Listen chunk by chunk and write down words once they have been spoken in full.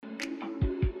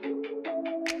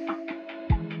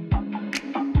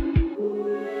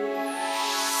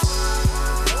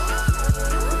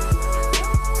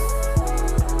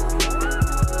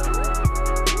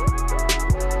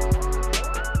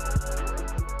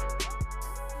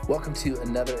Welcome to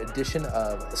another edition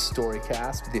of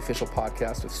Storycast, the official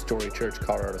podcast of Story Church,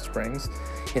 Colorado Springs.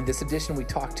 In this edition, we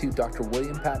talk to Dr.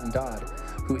 William Patton Dodd,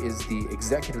 who is the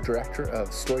Executive Director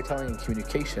of Storytelling and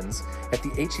Communications at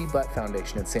the H.E. Butt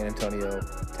Foundation in San Antonio,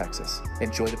 Texas.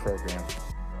 Enjoy the program.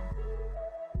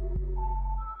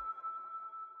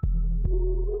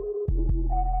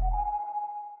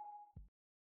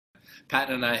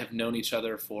 Patton and I have known each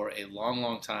other for a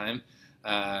long time.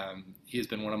 He has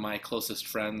been one of my closest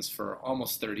friends for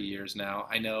almost 30 years now.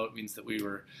 I know it means that we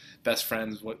were best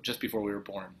friends just before we were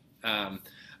born.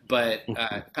 But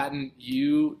Patton,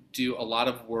 you do a lot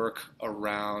of work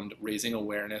around raising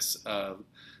awareness of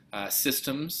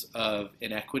systems of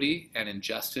inequity and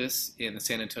injustice in the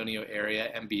San Antonio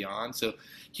area and beyond. So can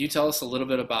you tell us a little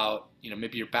bit about,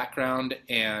 maybe your background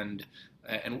and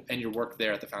your work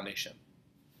there at the foundation?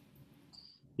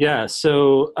 Yeah,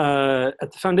 so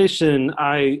at the foundation,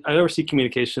 I oversee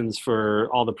communications for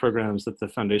all the programs that the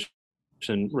foundation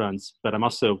runs, but I'm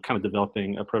also kind of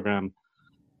developing a program,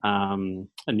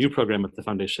 a new program at the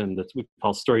foundation that we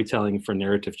call Storytelling for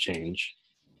Narrative Change.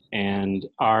 And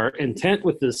our intent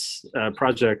with this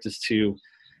project is to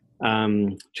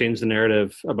change the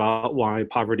narrative about why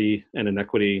poverty and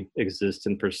inequity exist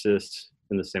and persist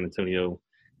in the San Antonio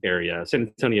area. San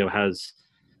Antonio has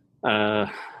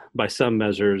by some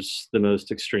measures, the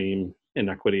most extreme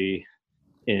inequity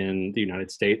in the United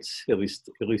States. At least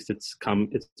it's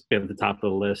been at the top of the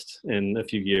list in a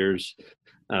few years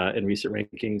in recent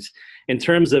rankings. In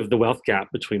terms of the wealth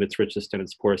gap between its richest and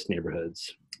its poorest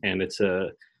neighborhoods, and it's a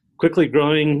quickly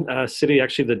growing city.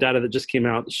 Actually, the data that just came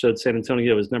out showed San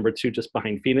Antonio is number 2, just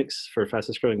behind Phoenix, for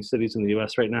fastest growing cities in the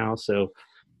U.S. right now. So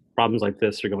problems like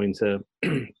this are going to,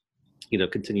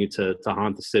 continue to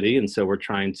haunt the city, and so we're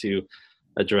trying to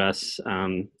address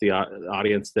the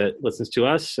audience that listens to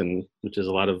us, and which is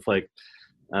a lot of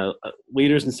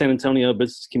leaders in San Antonio,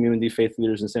 business community, faith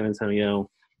leaders in San Antonio,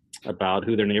 about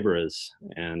who their neighbor is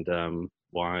and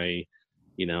why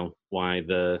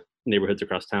the neighborhoods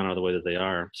across town are the way that they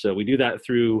are. So we do that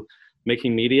through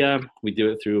making media. We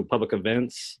do it through public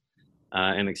events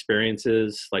and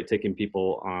experiences, like taking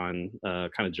people on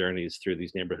kind of journeys through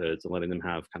these neighborhoods and letting them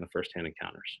have kind of firsthand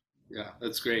encounters. Yeah,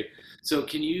 that's great. So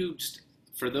can you just,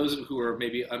 for those who are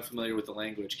maybe unfamiliar with the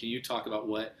language, can you talk about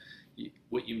what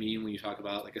you mean when you talk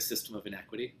about like a system of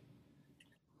inequity?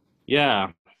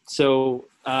 Yeah. So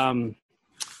I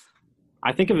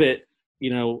think of it,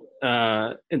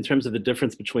 in terms of the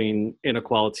difference between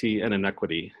inequality and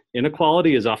inequity.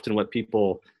 Inequality is often what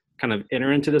people kind of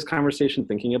enter into this conversation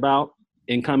thinking about.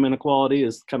 Income inequality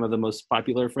is kind of the most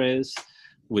popular phrase,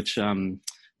 which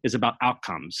is about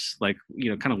outcomes,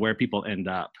 kind of where people end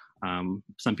up.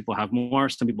 Some people have more,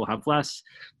 some people have less.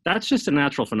 That's just a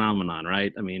natural phenomenon,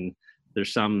 right? I mean,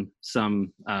 there's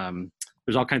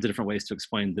there's all kinds of different ways to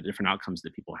explain the different outcomes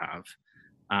that people have.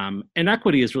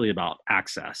 Inequity is really about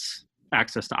access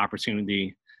to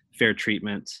opportunity, fair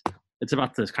treatment. It's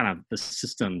about the kind of the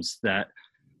systems that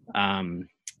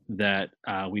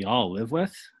we all live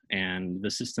with, and the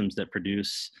systems that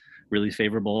produce really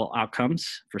favorable outcomes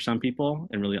for some people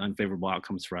and really unfavorable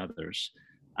outcomes for others.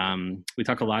 We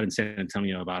talk a lot in San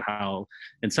Antonio about how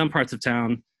in some parts of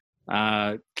town,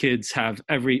 kids have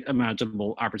every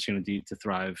imaginable opportunity to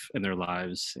thrive in their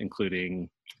lives, including,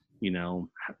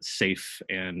 safe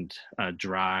and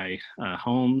dry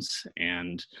homes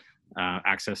and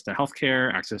access to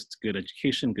healthcare, access to good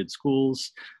education, good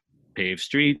schools, paved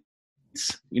streets,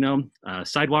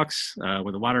 sidewalks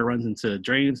where the water runs into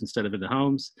drains instead of into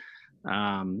homes,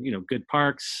 good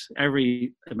parks,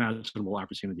 every imaginable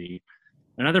opportunity.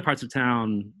 In other parts of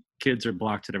town, kids are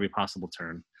blocked at every possible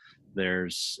turn.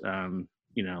 There's,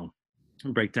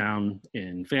 breakdown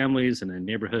in families and in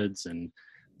neighborhoods, and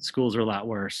schools are a lot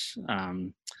worse.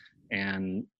 And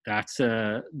the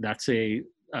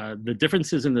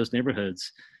differences in those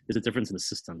neighborhoods is a difference in the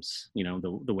systems,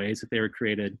 the ways that they were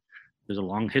created. There's a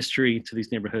long history to these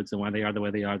neighborhoods and why they are the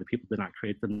way they are. The people did not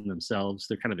create them themselves.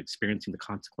 They're kind of experiencing the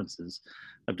consequences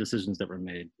of decisions that were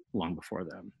made long before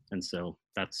them. And so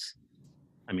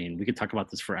we could talk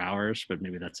about this for hours, but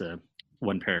maybe that's a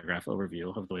one paragraph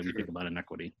overview of the way we think about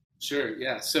inequity. Sure.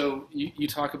 Yeah. So you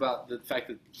talk about the fact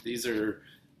that these are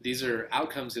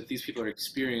outcomes that these people are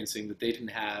experiencing that they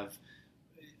didn't have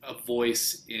a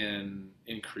voice in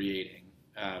creating,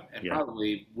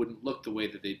 probably wouldn't look the way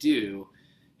that they do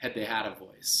had they had a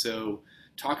voice. So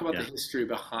talk about the history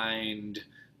behind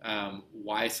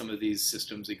why some of these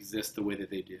systems exist the way that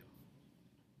they do.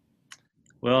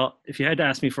 Well, if you had to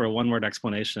ask me for a one-word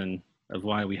explanation of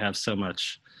why we have so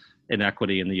much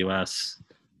inequity in the U.S.,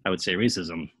 I would say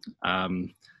racism.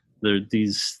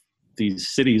 These these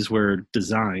cities were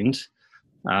designed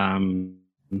by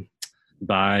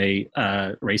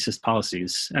racist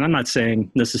policies. And I'm not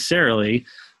saying necessarily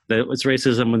that it's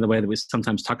racism in the way that we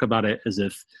sometimes talk about it, as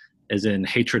in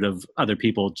hatred of other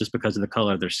people just because of the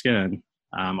color of their skin.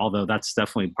 Although that's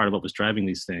definitely part of what was driving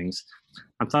these things.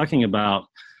 I'm talking about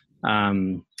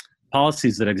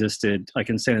policies that existed, like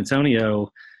in San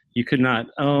Antonio. You could not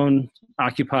own,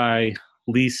 occupy,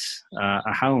 lease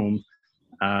a home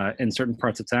in certain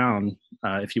parts of town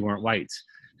if you weren't white.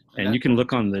 And you can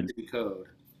look on the city code.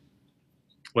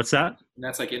 What's that? And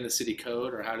that's like in the city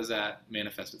code, or how does that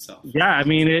manifest itself? Yeah, I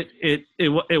mean,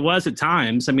 it was at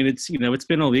times. I mean, it's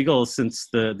been illegal since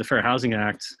the Fair Housing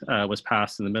Act was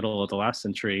passed in the middle of the last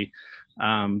century.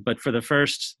 But for the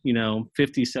first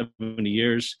 50, 70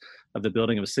 years of the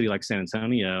building of a city like San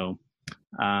Antonio,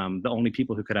 the only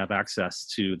people who could have access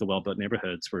to the well-built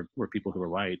neighborhoods were people who were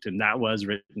white, and that was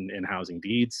written in housing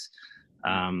deeds.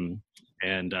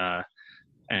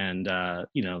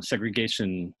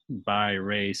 Segregation by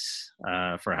race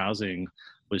for housing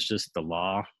was just the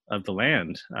law of the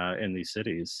land in these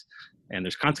cities. And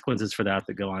there's consequences for that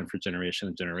go on for generation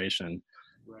and generation.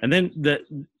 Right. And then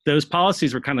those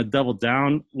policies were kind of doubled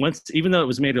down even though it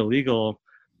was made illegal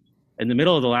in the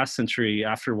middle of the last century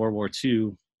after World War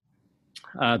II.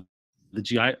 The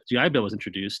GI Bill was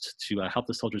introduced to help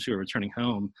the soldiers who were returning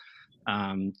home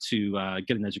to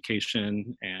get an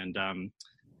education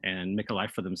and make a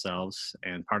life for themselves.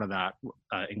 And part of that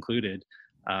included,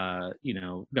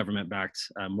 government-backed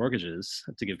mortgages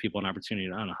to give people an opportunity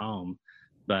to own a home.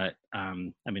 But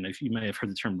if you may have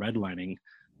heard the term redlining,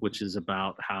 which is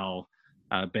about how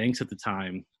banks at the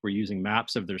time were using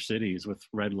maps of their cities with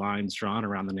red lines drawn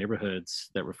around the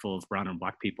neighborhoods that were full of brown and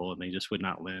black people, and they just would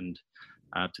not lend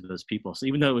to those people. So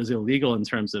even though it was illegal in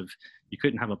terms of you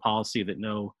couldn't have a policy that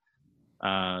no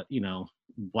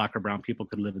black or brown people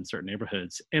could live in certain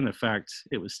neighborhoods, in effect,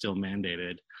 it was still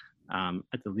mandated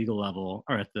at the legal level,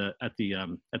 or at the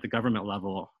government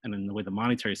level, and in the way the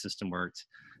monetary system worked.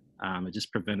 It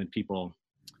just prevented people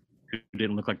who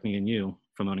didn't look like me and you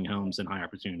from owning homes in high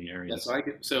opportunity areas. Yeah,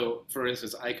 so for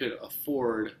instance, I could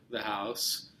afford the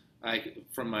house.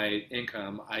 From my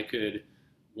income, I could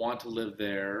want to live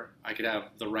there. I could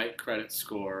have the right credit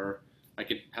score. I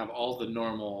could have all the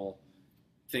normal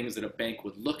things that a bank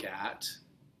would look at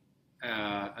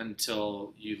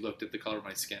until you looked at the color of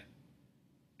my skin.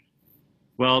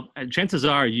 Well, chances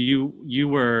are you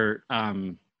were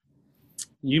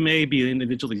you may be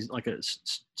individually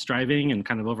striving and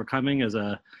kind of overcoming as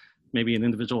maybe an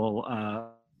individual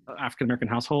African American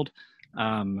household,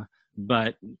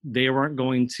 but they weren't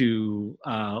going to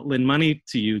lend money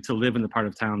to you to live in the part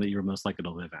of town that you were most likely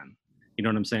to live in. You know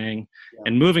what I'm saying? Yeah.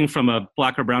 And moving from a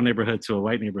black or brown neighborhood to a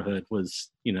white neighborhood was,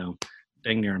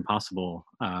 dang near impossible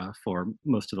for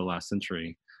most of the last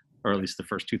century, or at least the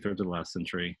first 2/3 of the last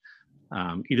century,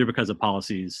 either because of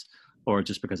policies or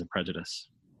just because of prejudice.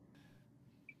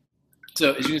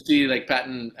 So as you can see,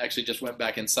 Patton actually just went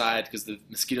back inside because the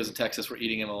mosquitoes in Texas were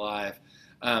eating him alive.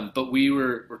 But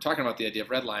we're talking about the idea of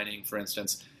redlining, for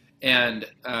instance, and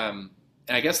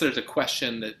I guess there's a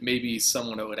question that maybe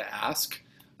someone would ask.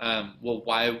 Well,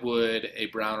 why would a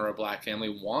brown or a black family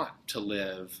want to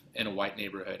live in a white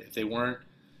neighborhood if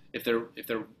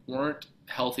there weren't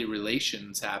healthy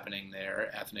relations happening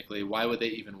there ethnically? Why would they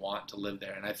even want to live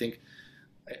there? And I think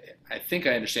I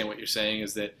understand what you're saying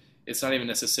is that it's not even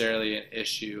necessarily an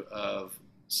issue of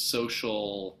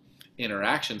social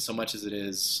interaction so much as it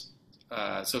is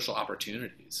social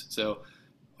opportunities. So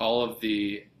all of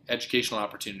the educational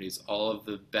opportunities, all of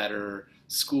the better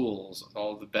schools,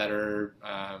 all of the better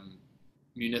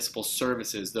municipal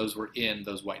services, those were in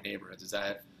those white neighborhoods. Is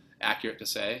that accurate to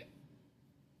say?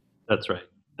 That's right.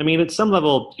 I mean, at some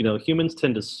level, humans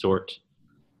tend to sort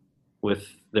with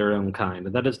their own kind,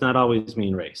 and that does not always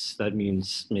mean race. That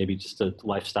means maybe just a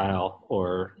lifestyle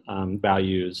or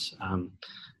values.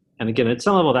 And again, at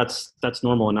some level, that's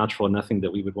normal and natural, and nothing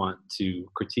that we would want to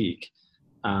critique.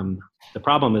 The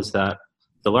problem is that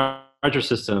the larger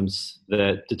systems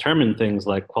that determine things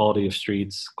like quality of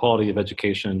streets, quality of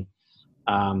education,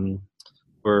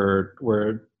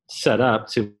 were set up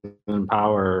to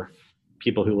empower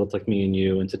people who looked like me and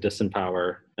you, and to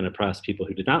disempower and oppress people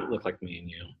who did not look like me and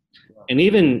you. And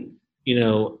even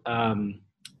though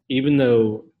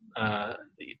I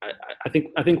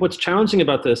think what's challenging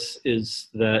about this is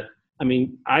that,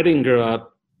 I didn't grow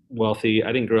up wealthy.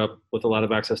 I didn't grow up with a lot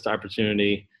of access to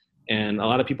opportunity. And a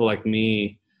lot of people like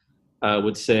me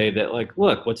would say that,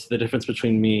 look, what's the difference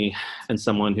between me and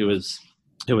someone who is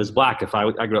black? If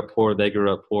I grew up poor, they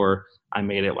grew up poor, I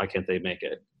made it, why can't they make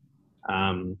it?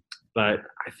 But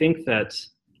I think that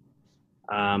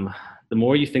the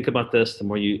more you think about this,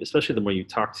 especially the more you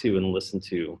talk to and listen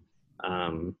to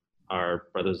our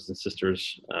brothers and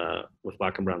sisters with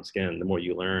black and brown skin, the more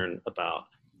you learn about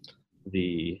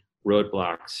the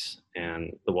roadblocks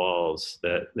and the walls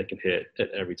that they can hit at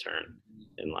every turn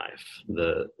in life.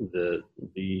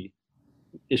 The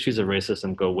issues of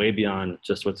racism go way beyond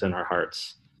just what's in our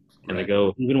hearts, and they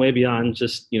go even way beyond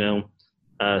just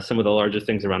some of the larger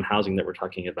things around housing that we're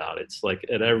talking about. It's like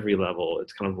at every level,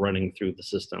 it's kind of running through the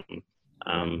system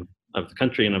of the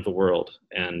country and of the world.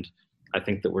 And I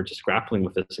think that we're just grappling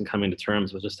with this and coming to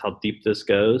terms with just how deep this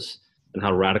goes and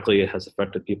how radically it has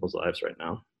affected people's lives right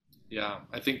now. Yeah,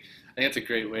 I think that's a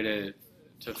great way to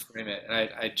frame it. And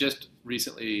I just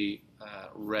recently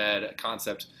read a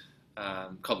concept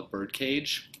called the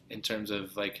birdcage, in terms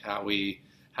of like how we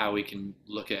can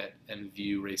look at and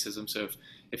view racism. So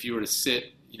if you were to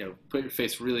sit, put your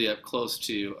face really up close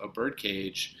to a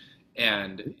birdcage,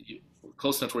 and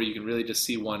close enough where you can really just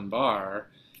see one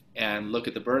bar, and look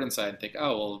at the bird inside and think,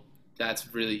 oh, well,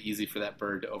 that's really easy for that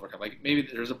bird to overcome. Like maybe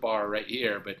there's a bar right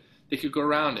here, but they could go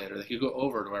around it, or they could go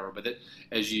over it, or whatever. But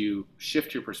as you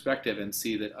shift your perspective and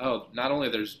see that, oh, not only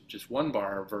there's just one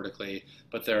bar vertically,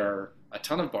 but there are a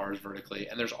ton of bars vertically,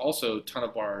 and there's also a ton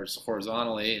of bars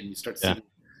horizontally, and you start to see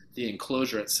the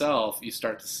enclosure itself, you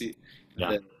start to see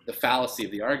the fallacy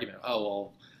of the argument.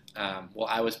 Oh, well,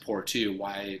 I was poor too.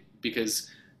 Why? Because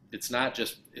it's not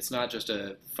just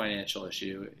a financial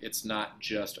issue. It's not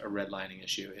just a redlining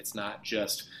issue. It's not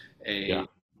just a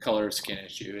color of skin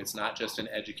issue. It's not just an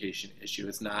education issue.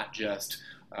 It's not just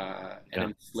an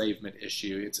enslavement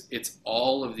issue. It's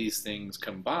all of these things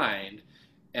combined.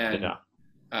 And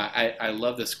I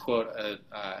love this quote.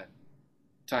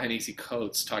 Ta-Nehisi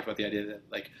Coates talked about the idea that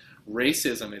like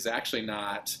racism is actually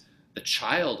not the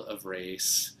child of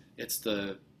race. It's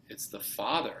the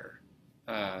father.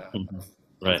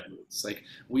 Right. It's like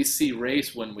we see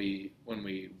race when we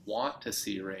want to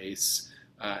see race,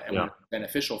 and when it's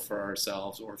beneficial for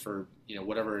ourselves or for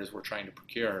whatever it is we're trying to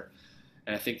procure.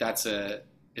 And I think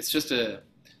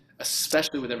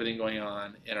especially with everything going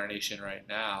on in our nation right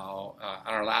now.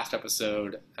 On our last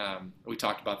episode, we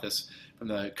talked about this from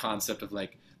the concept of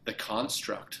like the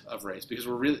construct of race, because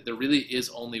there really is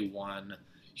only one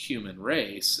human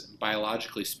race,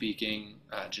 biologically speaking,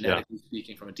 genetically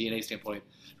speaking, from a DNA standpoint.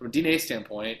 From a DNA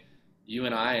standpoint, you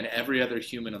and I and every other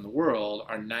human in the world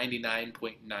are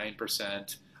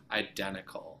 99.9%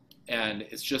 identical. And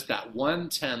it's just that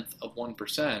 1/10 of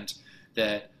 1%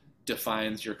 that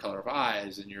defines your color of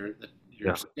eyes and your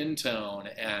skin tone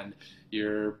and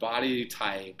your body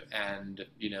type and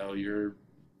your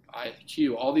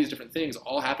IQ. All these different things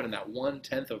all happen in that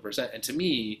 1/10 of a percent. And to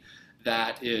me,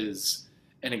 that is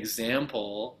an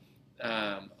example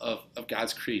of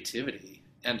God's creativity,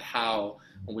 and how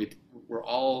when we're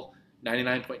all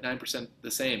 99.9%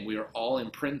 the same. We are all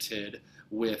imprinted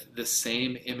with the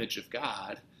same image of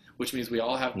God, which means we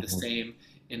all have the same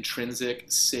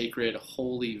intrinsic, sacred,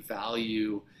 holy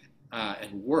value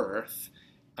and worth.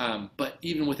 But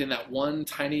even within that one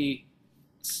tiny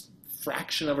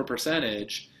fraction of a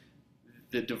percentage,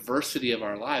 the diversity of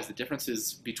our lives, the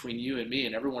differences between you and me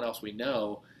and everyone else we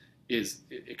know,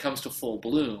 it comes to full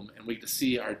bloom, and we get to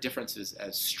see our differences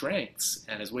as strengths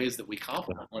and as ways that we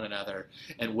complement one another,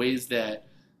 and ways that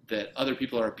other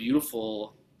people are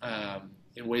beautiful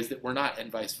in ways that we're not, and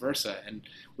vice versa. And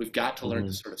we've got to learn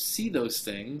to sort of see those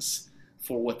things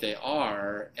for what they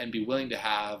are and be willing to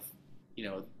have,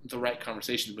 the right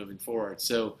conversations moving forward.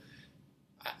 So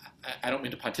I don't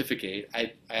mean to pontificate.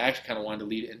 I actually kind of wanted to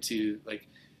lead into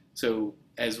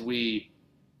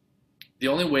the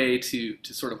only way to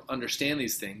sort of understand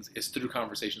these things is through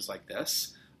conversations like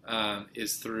this,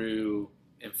 is through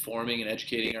informing and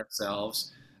educating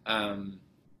ourselves.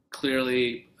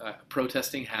 Clearly,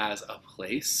 protesting has a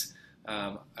place.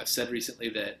 I've said recently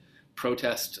that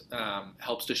protest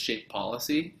helps to shape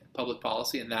policy, public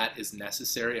policy, and that is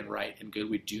necessary and right and good.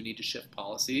 We do need to shift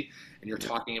policy, and you're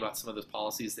talking about some of those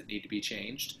policies that need to be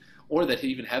changed, or that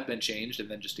even have been changed and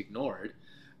then just ignored.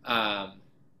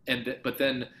 But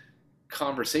then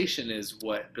conversation is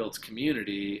what builds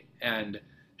community, and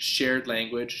shared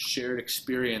language, shared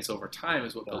experience over time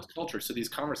is what builds culture. So these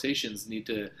conversations need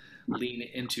to lean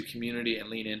into community and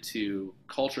lean into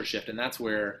culture shift, and that's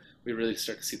where we really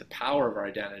start to see the power of our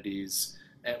identities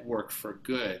at work for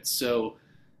good. So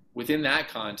within that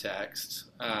context,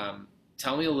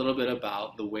 tell me a little bit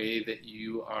about the way that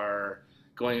you are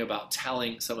going about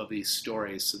telling some of these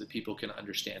stories so that people can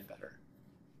understand better.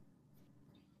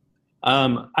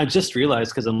 I just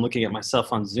realized, because I'm looking at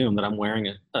myself on Zoom, that I'm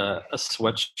wearing a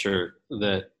sweatshirt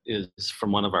that is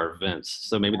from one of our events.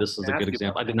 So maybe this is a good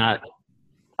example.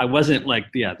 I wasn't like,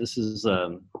 yeah, this is,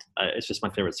 it's just my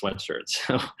favorite sweatshirt.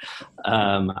 So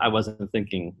I wasn't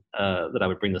thinking that I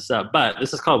would bring this up, but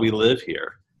this is called We Live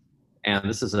Here. And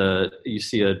this is you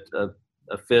see a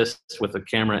fist with a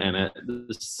camera in it.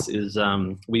 This is,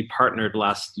 we partnered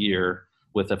last year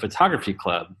with a photography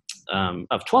club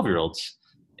of 12-year-olds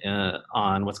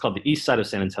on what's called the east side of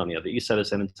San Antonio. The east side of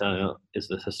San Antonio is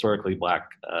the historically Black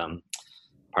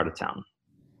part of town.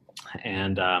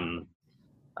 And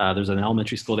there's an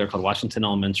elementary school there called Washington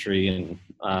Elementary, and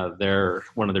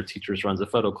one of their teachers runs a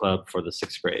photo club for the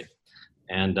 6th grade.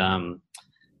 And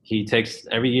he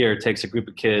every year takes a group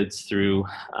of kids through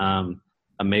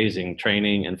amazing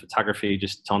training in photography,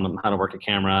 just telling them how to work a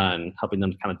camera and helping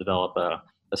them to kind of develop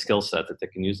a skill set that they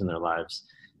can use in their lives.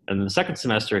 And in the second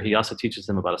semester, he also teaches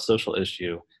them about a social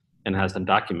issue and has them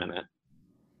document it.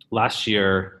 Last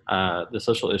year, the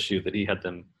social issue that he had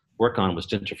them work on was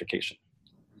gentrification.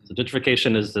 So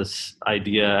gentrification is this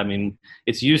idea, I mean,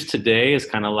 it's used today as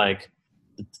kind of like,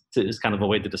 is kind of a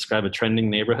way to describe a trending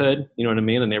neighborhood, you know what I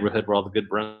mean? A neighborhood where all the good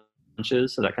brunch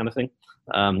is, so that kind of thing.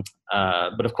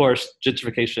 But of course,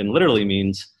 gentrification literally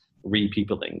means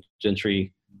repeopling.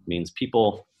 Gentry means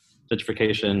people.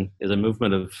 Gentrification is a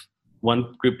movement of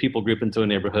one people group into a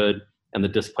neighborhood and the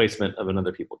displacement of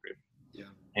another people group. Yeah.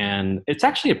 And it's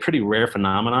actually a pretty rare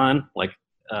phenomenon, like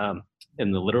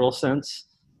in the literal sense,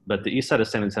 but the east side of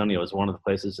San Antonio is one of the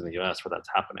places in the US where that's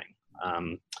happening.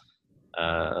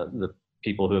 The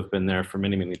people who have been there for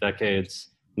many, many decades,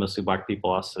 mostly Black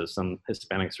people, also some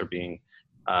Hispanics, are being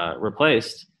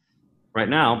replaced right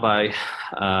now by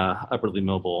upwardly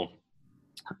mobile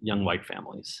young white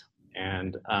families.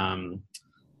 And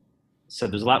so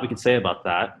there's a lot we could say about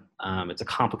that. It's a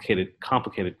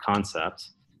complicated concept.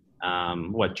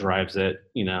 What drives it,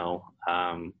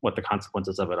 what the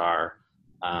consequences of it are.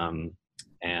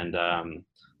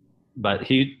 But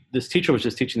this teacher was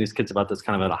just teaching these kids about this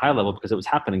kind of at a high level because it was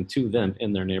happening to them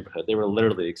in their neighborhood. They were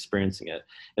literally experiencing it.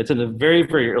 It's in the very,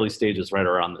 very early stages right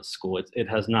around this school. It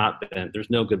has not been, there's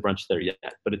no good brunch there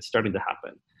yet, but it's starting to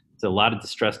happen. It's a lot of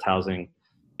distressed housing,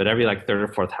 but every like third or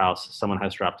fourth house, someone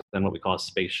has dropped in what we call a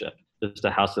spaceship. Just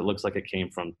a house that looks like it came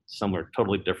from somewhere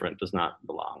totally different, does not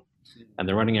belong. And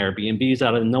they're running Airbnbs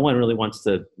out of it. No one really wants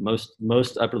to,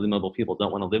 most upwardly mobile people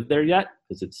don't want to live there yet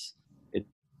because it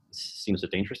seems a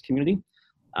dangerous community.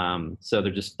 So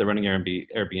they're running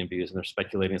Airbnbs and they're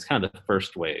speculating. It's kind of the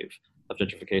first wave of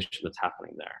gentrification that's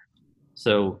happening there.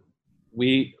 So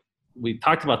we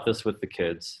talked about this with the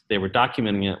kids. They were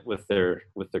documenting it with their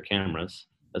cameras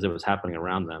as it was happening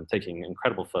around them, taking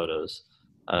incredible photos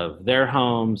of their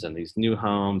homes and these new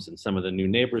homes and some of the new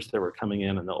neighbors that were coming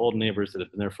in and the old neighbors that have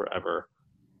been there forever.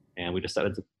 And we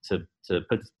decided to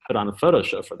put on a photo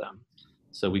show for them.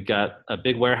 So we got a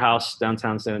big warehouse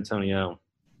downtown San Antonio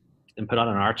and put on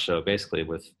an art show basically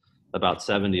with about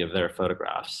 70 of their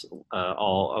photographs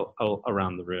all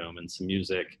around the room and some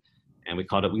music. And we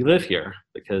called it We Live Here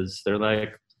because they're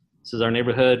like, this is our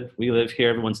neighborhood. We live here.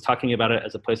 Everyone's talking about it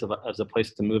as a place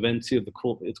to move into.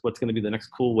 It's what's going to be the next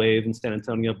cool wave in San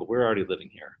Antonio, but we're already living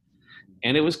here.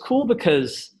 And it was cool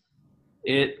because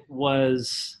it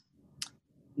was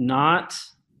not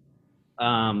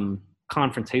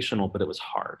confrontational, but it was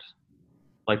hard.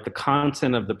 Like the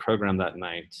content of the program that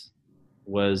night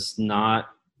was not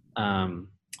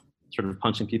sort of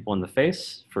punching people in the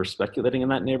face for speculating in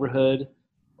that neighborhood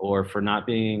or for not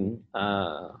being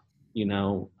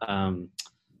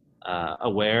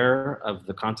aware of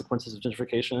the consequences of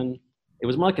gentrification. It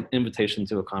was more like an invitation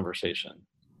to a conversation.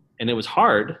 And it was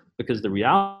hard because the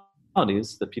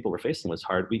realities that people were facing was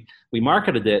hard. We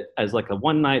marketed it as like a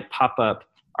one-night pop-up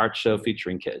art show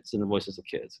featuring kids and the voices of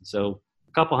kids. And so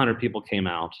a couple hundred people came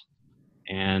out,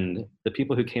 and the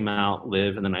people who came out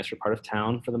live in the nicer part of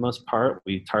town for the most part.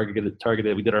 We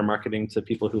we did our marketing to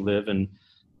people who live in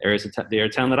areas of the area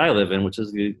of town that I live in, which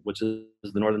is the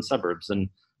northern suburbs. And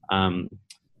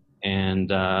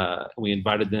we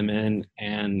invited them in,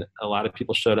 and a lot of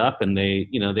people showed up, and they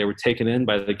were taken in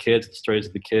by the kids, the stories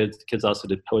of the kids. The kids also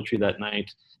did poetry that night.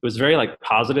 It was very like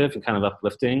positive and kind of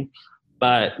uplifting,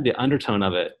 but the undertone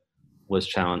of it was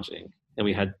challenging. And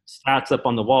we had stats up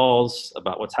on the walls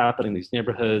about what's happening in these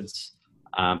neighborhoods.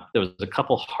 There was a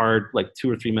couple hard, like 2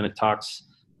 or 3 minute talks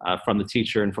from the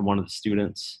teacher and from one of the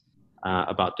students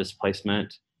about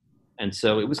displacement. And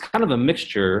so it was kind of a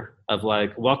mixture of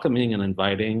like welcoming and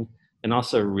inviting, and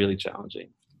also really challenging.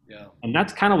 Yeah. And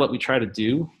that's kind of what we try to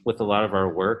do with a lot of our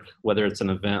work, whether it's an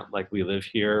event like We Live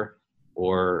Here,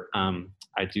 or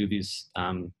I do these,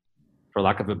 for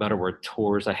lack of a better word,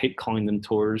 tours. I hate calling them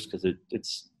tours because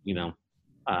it's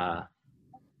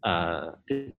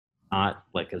not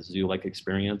like a zoo-like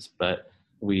experience, but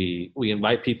we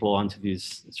invite people onto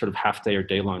these sort of half day or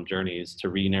day long journeys to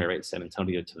re-narrate San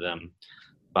Antonio to them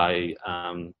by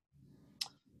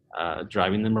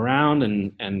driving them around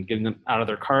and getting them out of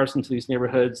their cars into these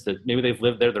neighborhoods that maybe they've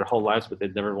lived there their whole lives, but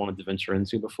they've never wanted to venture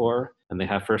into before. And they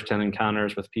have firsthand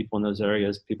encounters with people in those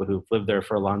areas, people who've lived there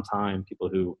for a long time, people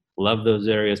who love those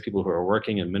areas, people who are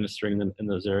working and ministering them in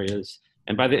those areas.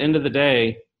 And by the end of the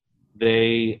day,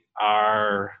 they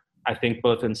are, I think,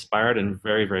 both inspired and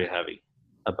very, very heavy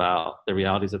about the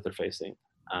realities that they're facing.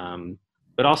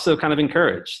 But also kind of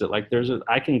encouraged that like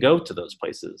I can go to those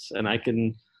places and I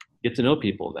can get to know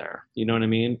people there. You know what I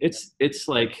mean? It's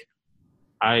like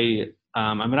I mean,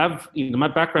 I've, my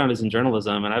background is in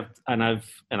journalism, and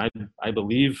I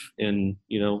believe in,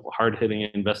 hard hitting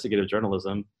investigative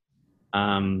journalism.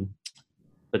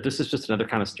 But this is just another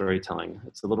kind of storytelling.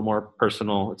 It's a little more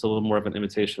personal. It's a little more of an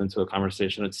invitation into a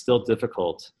conversation. It's still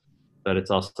difficult, but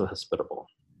it's also hospitable.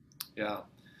 Yeah.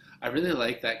 I really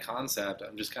like that concept.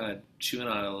 I'm just kind of chewing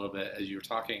on it a little bit as you were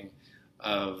talking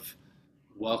of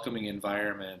welcoming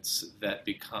environments that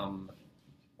become,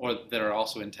 or that are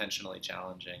also intentionally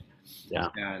challenging. Yeah.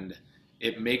 And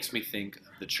it makes me think of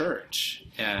the church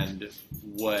and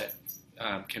what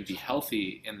can be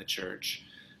healthy in the church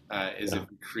is if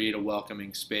we create a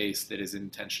welcoming space that is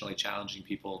intentionally challenging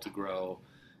people to grow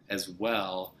as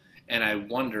well. And I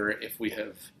wonder if we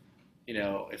have,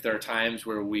 if there are times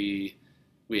where we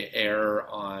err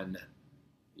on,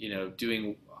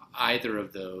 doing either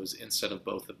of those instead of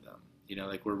both of them.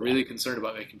 Like we're really concerned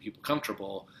about making people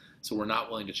comfortable, so we're not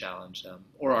willing to challenge them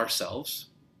or ourselves,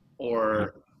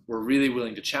 or we're really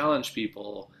willing to challenge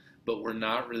people, but we're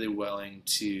not really willing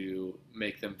to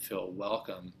make them feel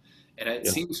welcome. And it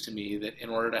seems to me that in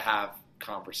order to have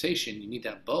conversation, you need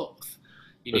to have both.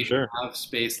 You need to have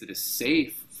space that is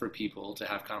safe for people to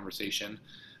have conversation,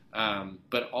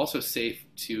 but also safe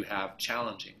to have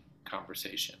challenging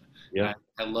conversation. Yeah.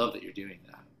 I love that you're doing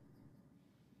that.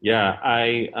 Yeah,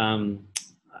 I don't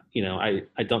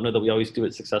know that we always do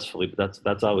it successfully, but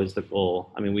that's always the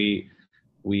goal. I mean, we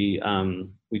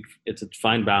it's a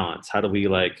fine balance. How do we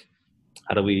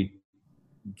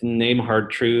name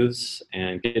hard truths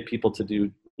and get people to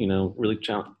do, really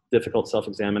difficult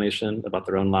self-examination about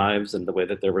their own lives and the way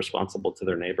that they're responsible to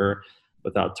their neighbor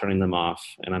without turning them off.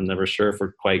 And I'm never sure if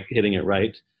we're quite hitting it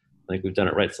right. I think we've done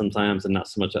it right sometimes and not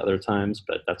so much at other times,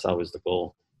 but that's always the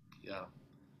goal. Yeah.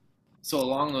 So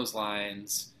along those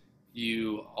lines,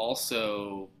 you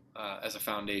also, as a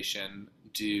foundation,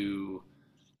 do,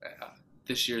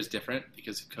 this year is different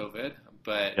because of COVID,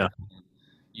 but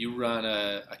you run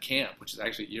a camp, which is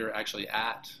you're actually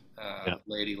at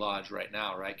Laity Lodge right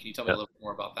now, right? Can you tell me a little bit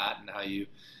more about that and how you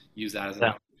use that as an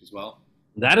outreach as well?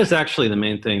 That is actually the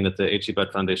main thing that the H.E.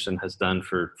 Budd Foundation has done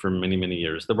for many, many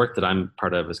years. The work that I'm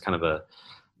part of is kind of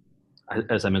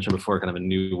as I mentioned before, kind of a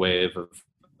new wave of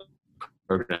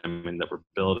programming that we're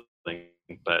building.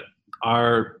 But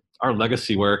our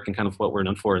legacy work and kind of what we're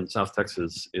known for in South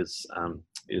Texas is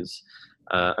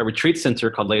a retreat center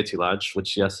called Laity Lodge,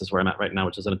 which is where I'm at right now,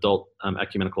 which is an adult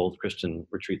ecumenical Christian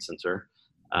retreat center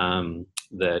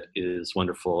that is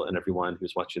wonderful, and everyone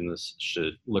who's watching this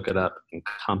should look it up and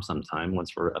come sometime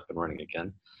once we're up and running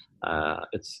again.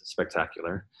 It's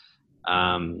spectacular.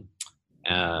 And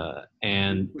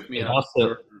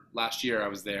also last year I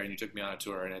was there and you took me on a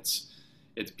tour, and it's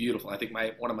beautiful. I think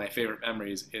one of my favorite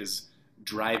memories is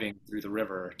driving through the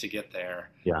river to get there.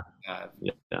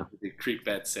 The creek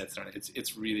bed sits on it.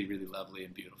 It's really, really lovely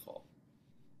and beautiful.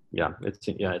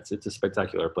 It's a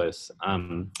spectacular place.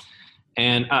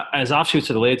 And as offshoots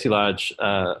of the Laity Lodge,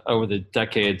 over the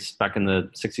decades, back in the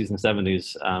 60s and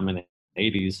 70s and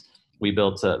 80s, we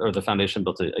the foundation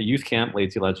built a youth camp,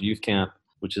 Laity Lodge Youth Camp,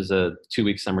 which is a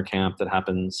 2-week summer camp that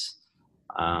happens,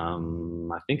 I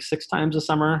think 6 times a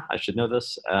summer. I should know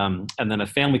this. And then a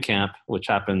family camp, which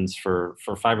happens for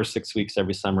 5 or 6 weeks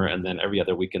every summer, and then every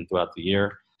other weekend throughout the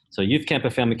year. So youth camp, a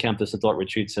family camp, this adult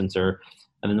retreat center,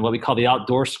 and then what we call the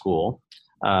outdoor school,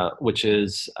 which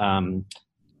is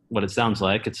what it sounds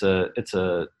like. It's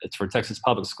for Texas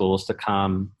public schools to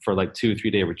come for like 2 or 3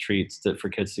 day retreats for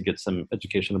kids to get some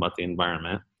education about the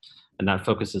environment. And that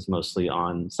focuses mostly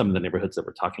on some of the neighborhoods that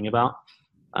we're talking about.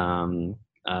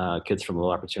 Kids from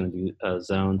low opportunity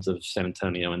zones of San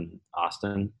Antonio and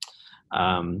Austin.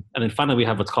 And then finally, we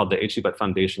have what's called the H.E. Budd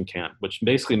Foundation Camp, which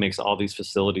basically makes all these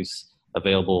facilities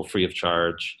available free of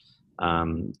charge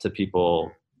to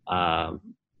people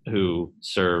who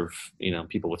serve,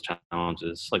 people with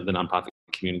challenges, like the nonprofit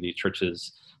community,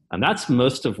 churches. And that's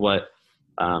most of what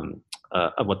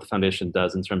the foundation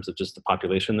does in terms of just the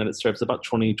population that it serves. About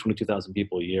 22,000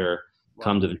 people a year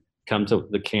come come to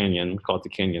the canyon, call it the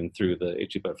canyon, through the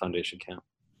H.E. Butt Foundation camp.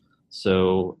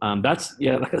 So that's,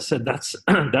 yeah, like I said, that's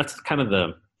that's kind of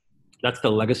that's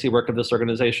the legacy work of this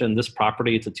organization. This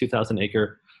property, it's a 2,000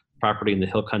 acre property in the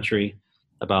Hill Country,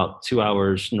 about 2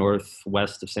 hours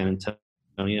northwest of San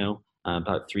Antonio,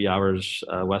 about 3 hours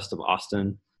west of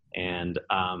Austin, and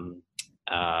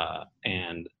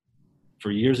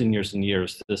for years and years and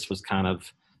years, this was kind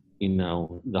of,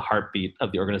 the heartbeat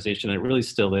of the organization. And it really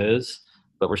still is.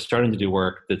 But we're starting to do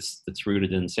work that's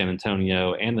rooted in San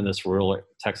Antonio and in this rural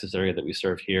Texas area that we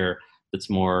serve here.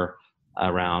 That's more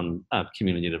around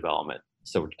community development.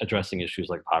 So we're addressing issues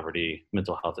like poverty,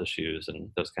 mental health issues,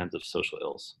 and those kinds of social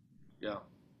ills. Yeah,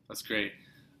 that's great.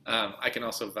 I can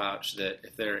also vouch that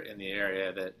if they're in the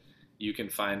area, that you can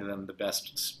find them the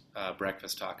best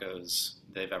breakfast tacos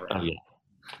they've ever had. Oh, yeah.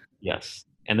 Yes,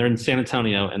 and they're in San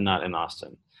Antonio and not in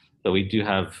Austin. But we do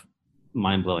have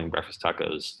mind-blowing breakfast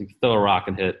tacos. You can throw a rock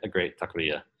and hit a great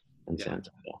taqueria in San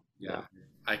Antonio. Yeah,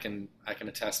 I can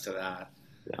attest to that.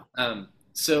 Yeah.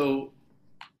 So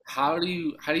how do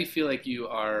you feel like you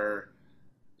are?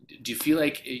 Do you feel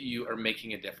like you are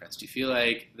making a difference? Do you feel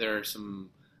like there are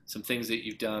some things that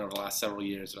you've done over the last several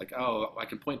years, like, oh, I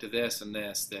can point to this and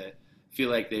this, that feel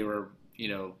like they were,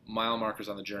 mile markers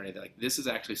on the journey, that like this is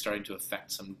actually starting to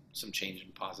affect some change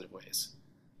in positive ways?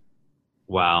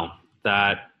 Wow,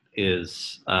 that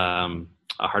is a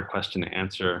hard question to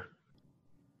answer.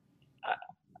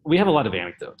 We have a lot of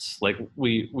anecdotes. Like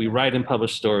we write and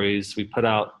publish stories. We put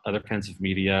out other kinds of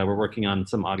media. We're working on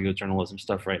some audio journalism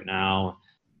stuff right now.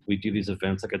 We do these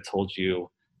events, like I told you.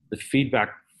 The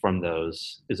feedback from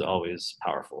those is always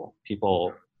powerful.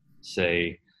 People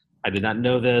say, "I did not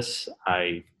know this.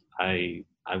 I've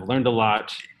learned a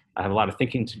lot. I have a lot of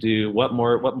thinking to do. What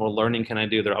more learning can I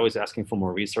do?" They're always asking for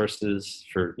more resources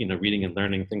for, reading and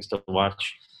learning, things to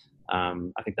watch.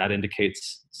 I think that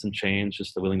indicates some change,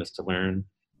 just the willingness to learn.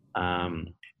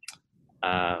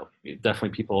 Definitely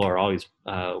people are always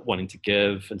wanting to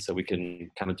give, and so we can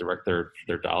kind of direct their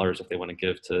dollars if they want to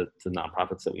give to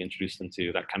nonprofits that we introduce them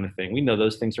to, that kind of thing. We know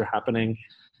those things are happening,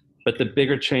 but the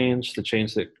bigger change, the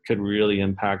change that could really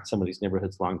impact some of these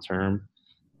neighborhoods long term,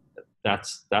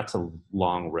 that's a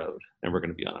long road, and we're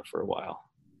going to be on it for a while.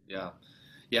 Yeah.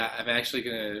 I'm actually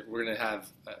we're gonna have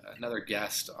another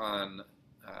guest on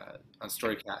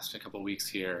Storycast in a couple of weeks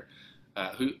here,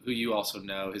 who you also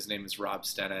know. His name is Rob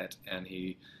Stennett, and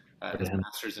he has a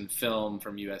master's in film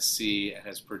from USC, and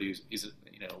he's an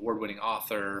award-winning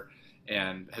author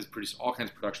and has produced all kinds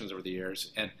of productions over the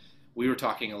years. And we were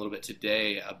talking a little bit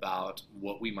today about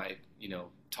what we might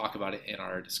talk about it in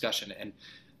our discussion. And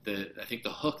I think the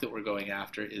hook that we're going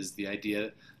after is the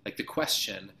idea, like the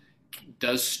question,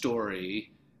 does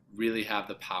story really have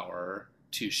the power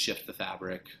to shift the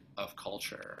fabric of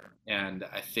culture? And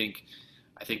I think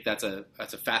that's a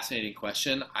fascinating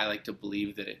question. I like to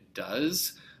believe that it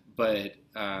does, but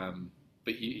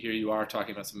here you are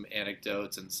talking about some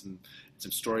anecdotes and some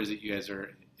stories that you guys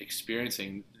are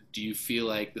experiencing. Do you feel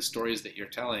like the stories that you're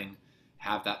telling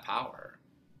have that power?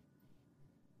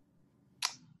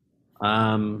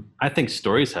 I think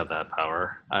stories have that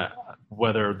power.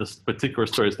 Whether the particular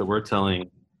stories that we're telling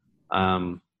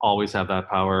always have that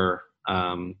power,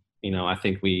 I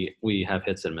think we have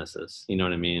hits and misses. You know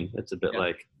what I mean? It's a bit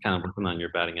like kind of working on your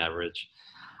batting average.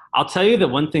 I'll tell you that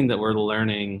one thing that we're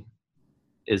learning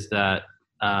is that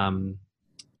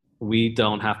we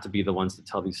don't have to be the ones to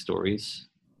tell these stories.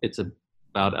 It's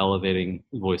about elevating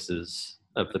voices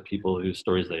of the people whose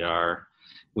stories they are.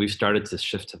 We've started to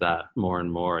shift to that more and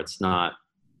more. It's not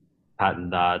Patton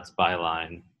Dodd's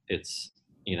byline. It's,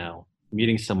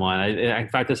 meeting someone. In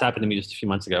fact, this happened to me just a few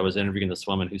months ago. I was interviewing this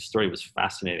woman whose story was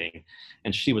fascinating,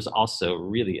 and she was also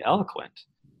really eloquent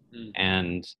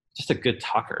and just a good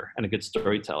talker and a good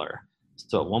storyteller.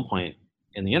 So at one point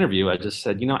in the interview, I just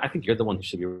said, I think you're the one who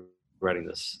should be writing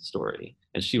this story.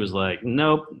 And she was like,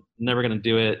 nope, never going to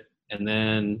do it. And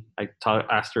then I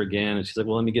asked her again, and she's like,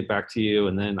 well, let me get back to you.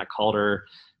 And then I called her,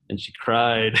 and she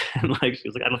cried, and she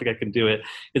was like, I don't think I can do it.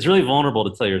 It's really vulnerable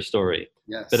to tell your story.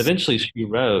 Yes. But eventually she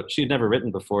wrote. She had never written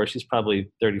before. She's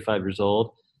probably 35 years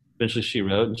old. Eventually she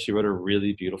wrote, and she wrote a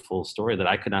really beautiful story that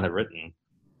I could not have written,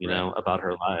 about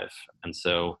her life. And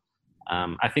so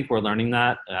I think we're learning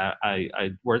that.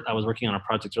 I was working on a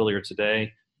project earlier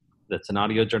today that's an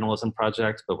audio journalism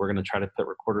project, but we're going to try to put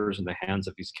recorders in the hands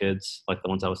of these kids, like the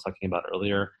ones I was talking about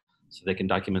earlier, so they can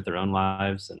document their own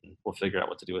lives, and we'll figure out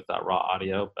what to do with that raw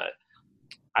audio. But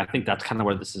I think that's kind of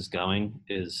where this is going.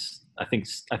 I think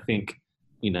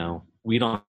we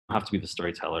don't have to be the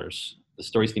storytellers. The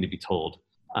stories need to be told,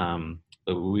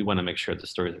 but we want to make sure the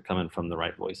stories are coming from the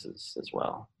right voices as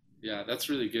well. Yeah, that's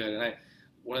really good. And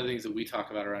one of the things that we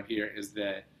talk about around here is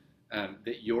that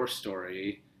that your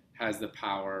story has the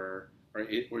power, or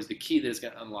is the key that is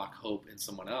going to unlock hope in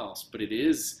someone else. But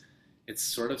it's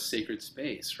sort of sacred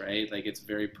space, right? Like it's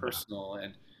very personal,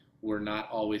 and we're not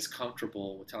always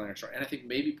comfortable with telling our story. And I think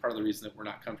maybe part of the reason that we're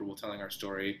not comfortable telling our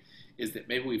story is that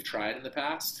maybe we've tried in the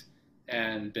past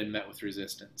and been met with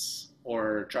resistance,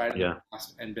 or tried in the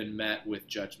past and been met with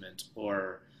judgment,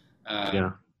 or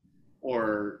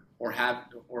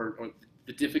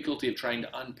the difficulty of trying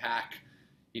to unpack,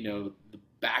 the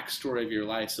backstory of your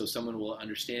life so someone will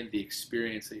understand the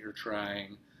experience that you're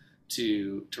trying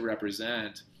to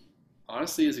represent,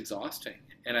 honestly is exhausting.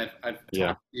 And I've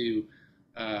talked to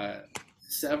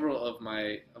several of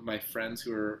my friends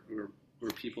who are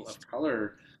people of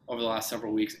color over the last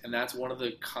several weeks, and that's one of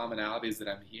the commonalities that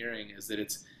I'm hearing, is that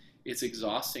it's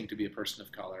exhausting to be a person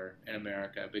of color in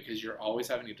America, because you're always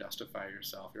having to justify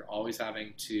yourself. You're always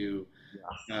having to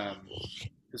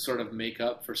sort of make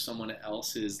up for someone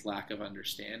else's lack of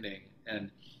understanding. And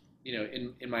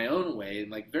in my own way, in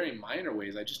like very minor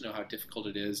ways, I just know how difficult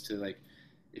it is to, like,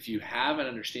 if you have an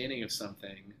understanding of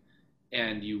something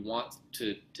and you want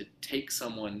to take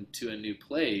someone to a new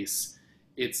place,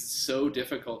 it's so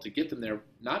difficult to get them there,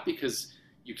 not because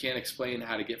you can't explain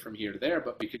how to get from here to there,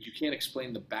 but because you can't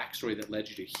explain the backstory that led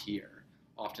you to here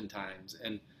oftentimes.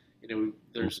 And,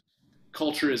 there's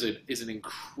culture is an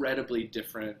incredibly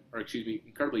difficult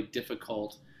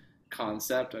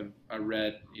concept. I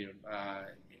read,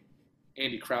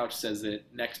 Andy Crouch says that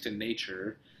next to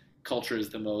nature, culture is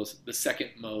the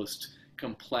second most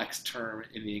complex term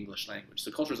in the English language.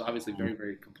 So culture is obviously very,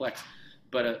 very complex,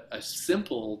 but a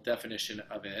simple definition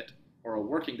of it, or a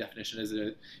working definition, is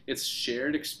that it's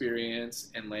shared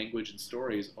experience and language and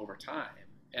stories over time.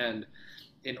 And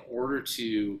in order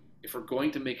if we're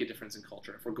going to make a difference in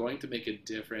culture, if we're going to make a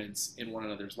difference in one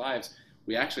another's lives,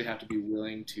 we actually have to be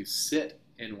willing to sit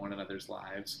in one another's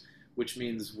lives, which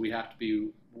means we have to be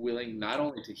willing not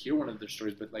only to hear one another's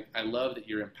stories, but, like, I love that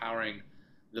you're empowering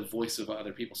the voice of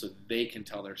other people so they can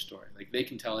tell their story. Like, they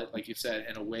can tell it, like you said,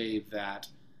 in a way that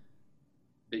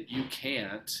you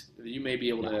can't. You may be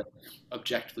able to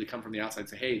objectively come from the outside and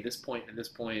say, hey, this point and this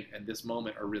point and this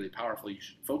moment are really powerful. You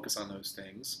should focus on those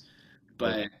things.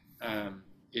 But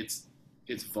it's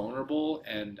vulnerable,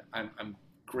 and I'm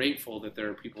grateful that there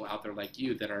are people out there like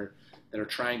you that are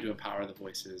trying to empower the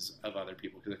voices of other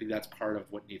people, because I think that's part of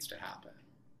what needs to happen.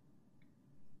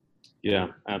 Yeah,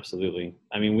 absolutely.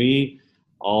 I mean, we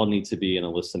all need to be in a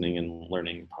listening and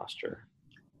learning posture.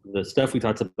 The stuff we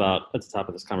talked about at the top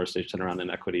of this conversation around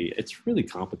inequity, it's really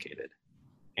complicated.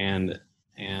 And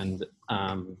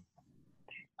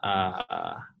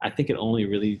I think it only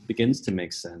really begins to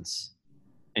make sense.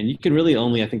 And you can really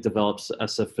only, I think, develop a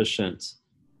sufficient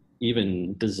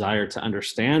even desire to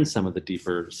understand some of the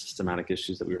deeper systematic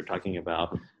issues that we were talking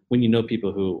about when you know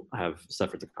people who have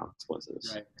suffered the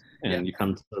consequences. Right. And you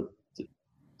come to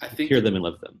I think hear them and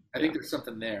love them. I think there's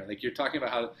something there. Like, you're talking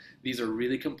about how these are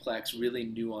really complex, really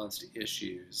nuanced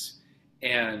issues.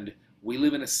 And we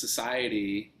live in a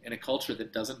society, in a culture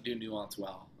that doesn't do nuance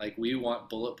well. Like, we want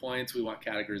bullet points, we want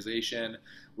categorization,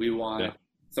 we want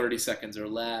 30 seconds or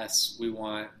less, we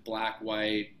want black,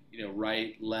 white,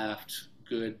 right, left,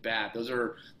 good, bad. Those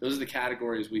are the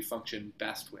categories we function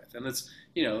best with. And that's,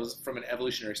 from an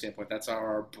evolutionary standpoint, that's how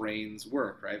our brains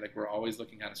work, right? Like, we're always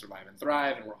looking how to survive and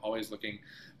thrive, and we're always looking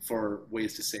for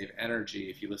ways to save energy,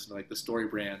 if you listen to, like, the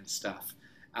StoryBrand stuff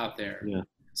out there. Yeah.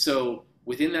 So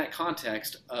within that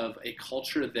context of a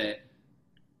culture that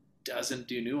doesn't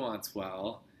do nuance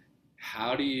well,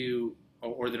 how do you,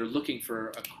 or that are looking for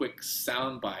a quick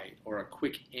soundbite or a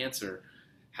quick answer,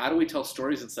 how do we tell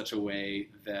stories in such a way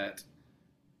that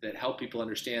help people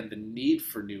understand the need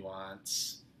for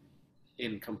nuance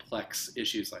in complex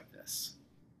issues like this?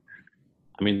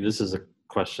 I mean, this is a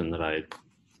question that I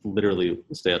literally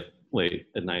stay up late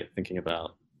at night thinking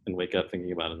about and wake up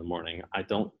thinking about in the morning. I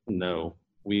don't know.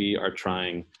 We are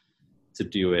trying to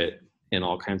do it in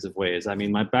all kinds of ways. I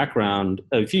mean, my background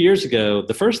a few years ago,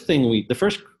 the first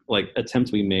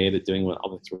attempt we made at doing what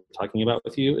all this we're talking about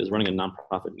with you is running a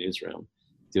nonprofit newsroom,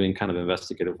 doing kind of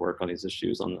investigative work on these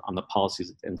issues on the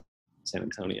policies in San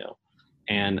Antonio.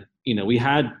 And,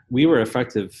 we were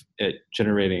effective at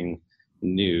generating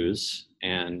news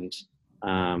and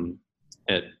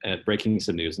at breaking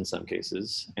some news in some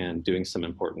cases, and doing some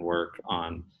important work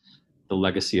on the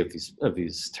legacy of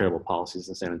these terrible policies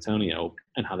in San Antonio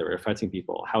and how they were affecting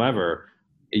people. However,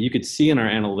 you could see in our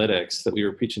analytics that we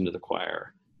were preaching to the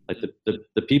choir. Like,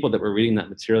 the people that were reading that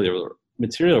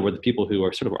material were the people who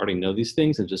are sort of already know these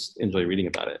things and just enjoy reading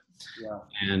about it. Yeah.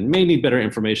 And may need better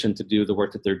information to do the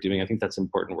work that they're doing. I think that's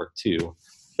important work too.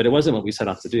 but it wasn't what we set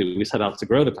out to do. We set out to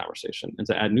grow the conversation and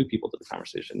to add new people to the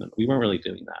conversation, and we weren't really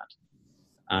doing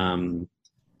that.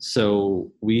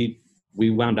 So we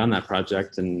wound down that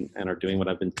project and are doing what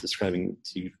I've been describing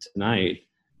to you tonight.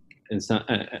 It's not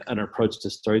an approach to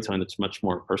storytelling that's much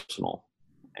more personal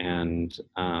and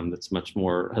that's much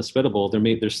more hospitable.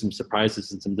 There's some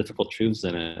surprises and some difficult truths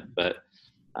in it, but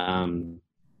I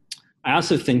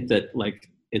also think that like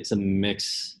it's a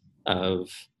mix of,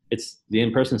 it's the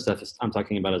in-person stuff I'm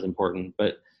talking about is important,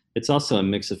 but it's also a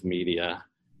mix of media,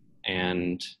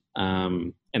 and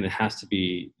it has to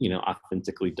be, you know,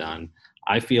 authentically done.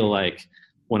 I feel like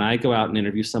when I go out and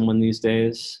interview someone these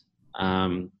days,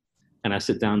 and I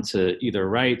sit down to either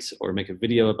write or make a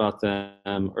video about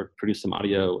them or produce some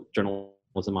audio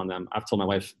journalism on them, I've told my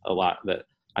wife a lot that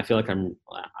I feel like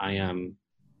I am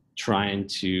trying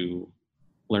to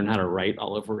learn how to write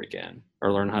all over again,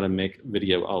 or learn how to make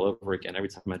video all over again every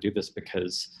time I do this,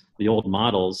 because the old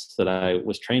models that I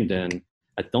was trained in,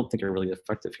 I don't think are really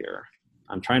effective here.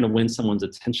 I'm trying to win someone's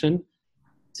attention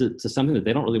to something that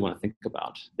they don't really want to think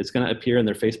about. It's going to appear in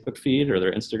their Facebook feed or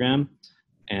their Instagram,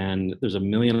 and there's a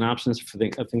million options of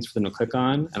things for them to click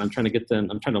on. And I'm trying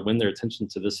to win their attention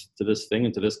to this thing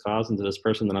and to this cause and to this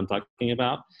person that I'm talking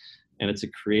about. And it's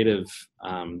really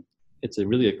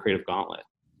a creative gauntlet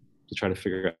to try to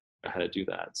figure out how to do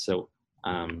that. So,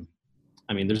 I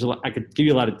mean, I could give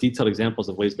you a lot of detailed examples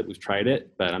of ways that we've tried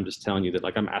it, but I'm just telling you that,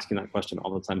 like, I'm asking that question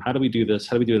all the time. How do we do this?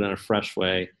 How do we do it in a fresh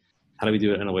way? How do we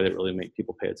do it in a way that really make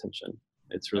people pay attention?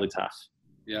 It's really tough.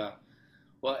 Yeah.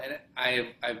 Well, and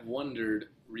I've wondered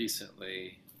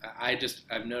recently,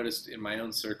 I've noticed in my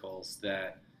own circles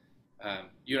that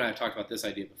you and I have talked about this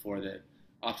idea before, that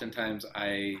oftentimes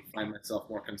I find myself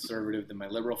more conservative than my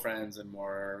liberal friends and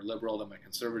more liberal than my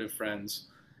conservative friends.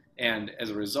 And as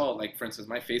a result, like, for instance,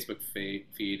 my Facebook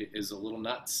feed is a little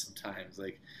nuts sometimes.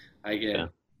 Like, I get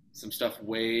some stuff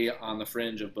way on the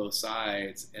fringe of both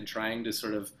sides, and trying to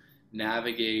sort of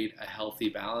navigate a healthy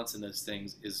balance in those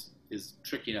things is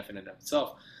tricky enough in and of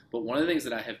itself. But one of the things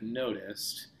that I have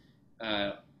noticed,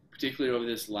 particularly over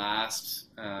this last,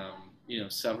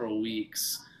 several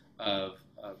weeks of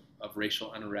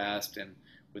racial unrest, and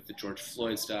with the George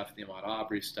Floyd stuff, the Ahmaud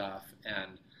Arbery stuff,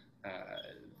 and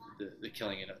the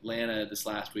killing in Atlanta this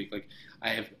last week, like,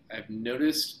 I've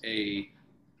noticed a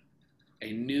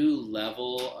new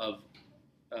level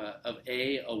of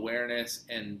A, awareness,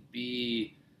 and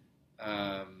B,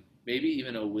 maybe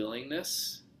even a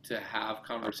willingness to have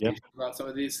conversations about some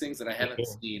of these things that I haven't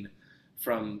seen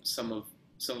from some of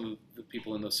the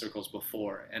people in those circles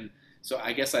before. And so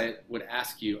I guess I would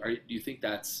ask you, do you think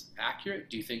that's accurate?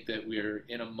 Do you think that we're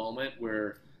in a moment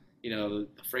where, the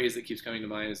phrase that keeps coming to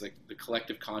mind is like the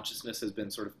collective consciousness has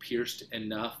been sort of pierced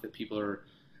enough that people are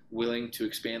willing to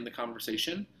expand the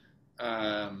conversation?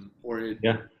 Where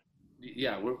do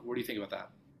you think about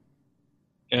that?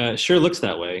 It sure looks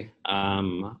that way.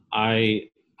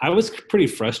 I was pretty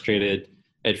frustrated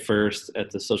at first at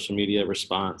the social media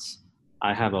response.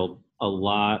 I have a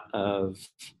lot of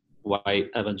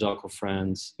white evangelical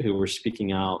friends who were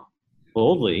speaking out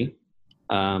boldly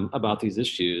about these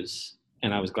issues,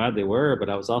 and I was glad they were,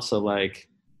 but I was also like,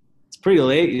 it's pretty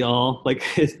late, y'all. Like,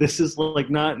 this is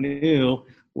like not new.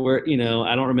 Where,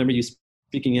 I don't remember you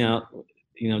speaking out,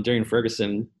 during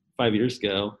Ferguson 5 years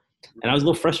ago. And I was a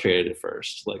little frustrated at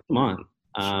first, like, come on.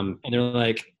 And they're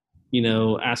like,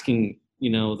 asking,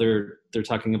 they're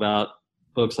talking about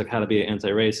books like How to Be an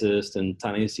Anti-Racist and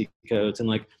Ta-Nehisi Coates, and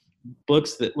like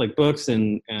books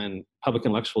and public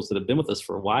intellectuals that have been with us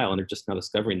for a while, and they're just now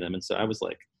discovering them. And so I was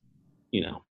like,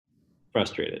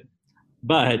 frustrated.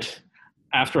 But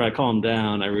after I calmed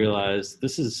down, I realized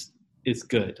it's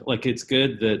good. Like, it's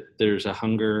good that there's a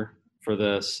hunger for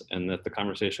this and that the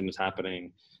conversation is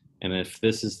happening. And if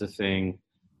this is the thing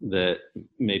that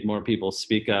made more people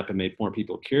speak up and made more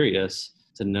people curious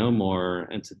to know more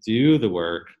and to do the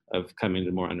work of coming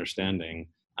to more understanding,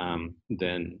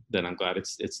 then I'm glad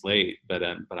it's late. But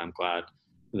I'm glad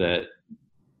that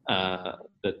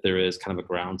there is kind of a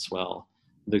groundswell.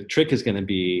 The trick is going to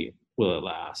be, will it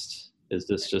last? Is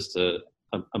this just a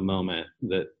moment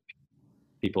that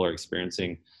people are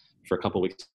experiencing for a couple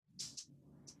weeks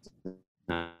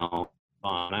now?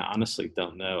 I honestly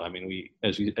don't know. I mean, we,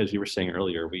 as you were saying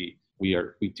earlier, we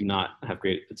do not have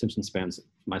great attention spans,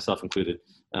 myself included,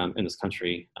 in this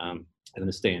country, in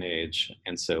this day and age.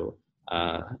 And so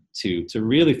to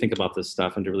really think about this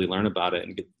stuff and to really learn about it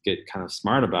and get kind of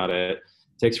smart about it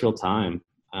takes real time.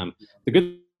 The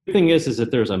good thing is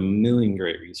that there's a million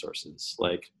great resources,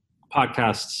 like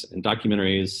podcasts and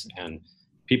documentaries and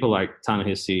people like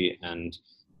Ta-Nehisi and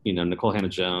Nicole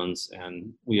Hannah-Jones,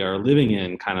 and we are living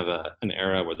in kind of an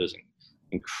era where there's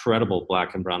incredible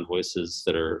Black and brown voices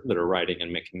that are writing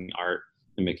and making art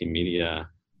and making media.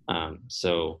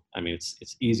 So I mean,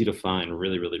 it's easy to find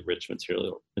really, really rich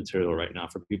material right now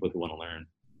for people who want to learn.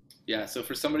 Yeah. So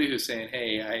for somebody who's saying,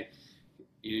 "Hey,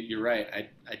 you're right.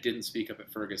 I didn't speak up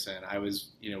at Ferguson. I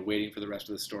was, waiting for the rest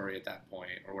of the story at that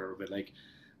point or whatever."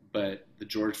 But the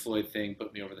George Floyd thing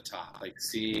put me over the top. Like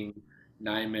seeing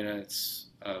 9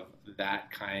 minutes of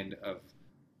that kind of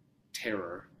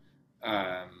terror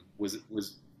was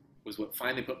what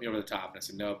finally put me over the top. And I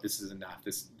said, "No, this is enough.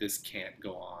 This can't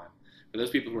go on." For those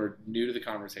people who are new to the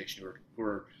conversation, who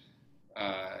are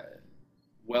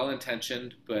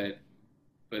well-intentioned but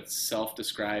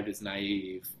self-described as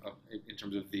naive in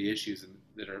terms of the issues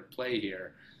that are at play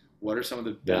here, what are some of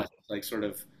the best, like sort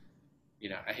of,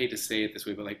 I hate to say it this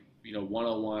way, but like,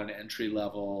 101 entry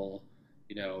level,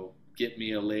 get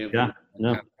me a lay of the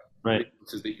right.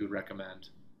 resources that you would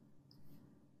recommend?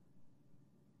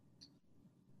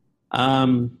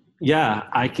 Yeah,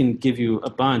 I can give you a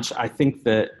bunch. I think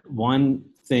that one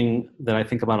thing that I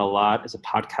think about a lot is a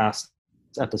podcast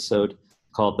episode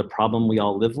called "The Problem We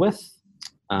All Live With."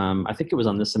 I think it was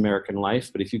on This American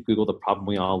Life, but if you Google "The Problem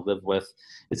We All Live With,"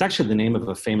 it's actually the name of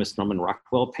a famous Norman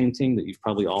Rockwell painting that you've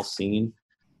probably all seen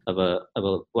of a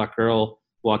black girl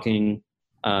walking,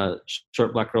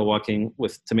 short black girl walking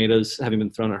with tomatoes having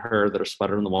been thrown at her that are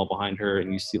splattered on the wall behind her,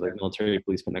 and you see like military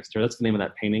policemen next to her. That's the name of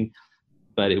that painting.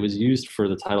 But it was used for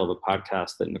the title of a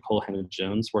podcast that Nicole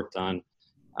Hannah-Jones worked on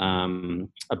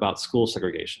about school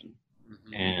segregation.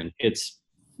 Mm-hmm. And it's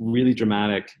really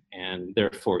dramatic and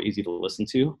therefore easy to listen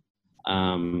to,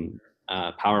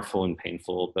 powerful and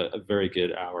painful, but a very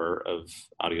good hour of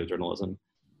audio journalism.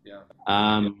 Yeah.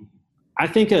 I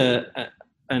think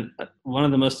one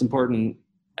of the most important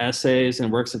essays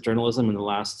and works of journalism in the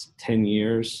last 10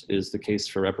 years is The Case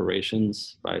for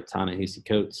Reparations by Ta-Nehisi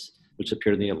Coates, which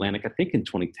appeared in the Atlantic, I think in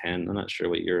 2010. I'm not sure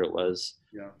what year it was.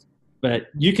 Yeah. But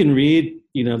you can read,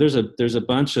 there's a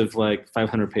bunch of like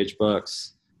 500-page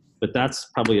books, but that's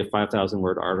probably a 5,000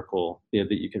 word article that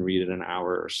you can read in an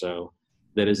hour or so.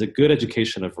 That is a good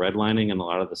education of redlining and a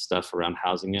lot of the stuff around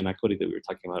housing inequity that we were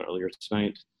talking about earlier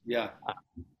tonight. Yeah.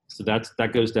 So that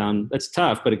goes down. That's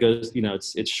tough, but it goes.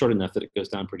 It's short enough that it goes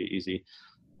down pretty easy.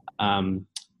 I'll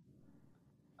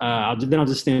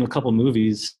just name a couple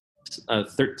movies.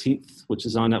 13th, which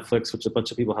is on Netflix, which a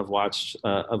bunch of people have watched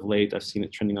of late. I've seen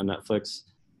it trending on Netflix.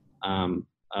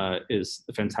 Is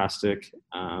fantastic.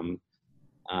 And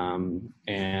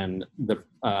the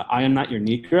I Am Not Your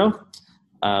Negro,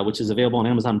 which is available on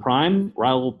Amazon Prime.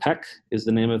 Raoul Peck is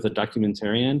the name of the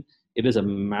documentarian. It is a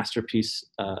masterpiece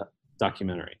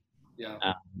documentary. Yeah.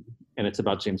 And it's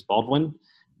about James Baldwin.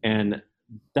 And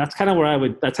that's kind of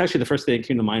where that's actually the first thing that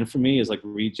came to mind for me is like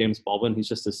read James Baldwin. He's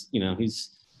just this,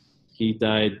 he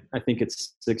died, I think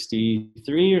it's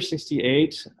 63 or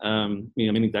 68,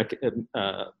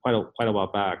 quite a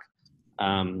while back.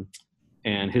 And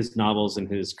his novels and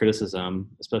his criticism,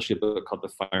 especially a book called The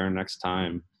Fire Next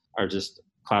Time, are just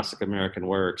classic American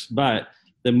works. But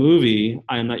the movie,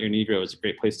 I Am Not Your Negro, is a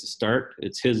great place to start.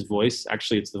 It's his voice.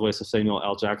 Actually, it's the voice of Samuel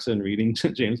L. Jackson reading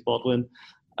James Baldwin.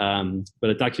 But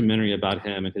a documentary about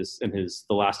him and the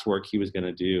last work he was going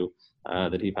to do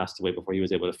that he passed away before he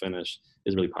was able to finish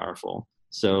is really powerful.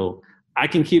 So I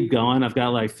can keep going. I've got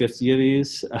like 50 of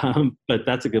these, but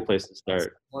that's a good place to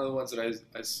start. One of the ones that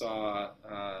I saw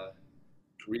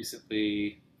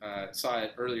recently, saw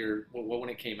it earlier when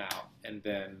it came out, and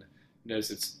then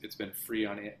noticed it's been free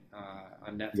on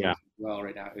Netflix as well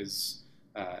right now, is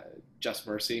Just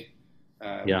Mercy.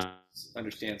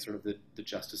 Understand sort of the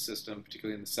justice system,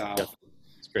 particularly in the South. Yeah.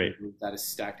 It's great. That is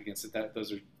stacked against it. That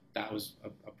was a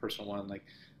personal one. Like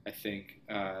I think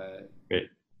great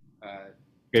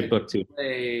book too.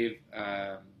 Slave,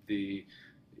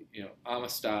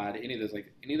 Amistad, any of those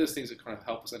things that kind of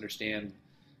help us understand,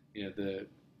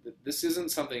 this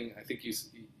isn't something. I think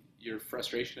your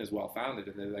frustration is well founded,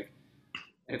 and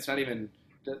it's not even.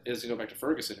 It doesn't go back to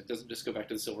Ferguson. It doesn't just go back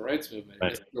to the civil rights movement. It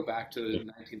doesn't go back to the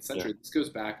 19th century. Yeah. This goes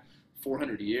back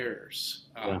 400 years,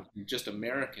 just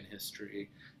American history,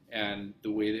 and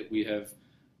the way that we have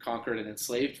conquered and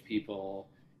enslaved people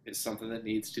is something that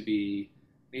needs to be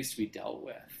dealt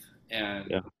with.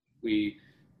 And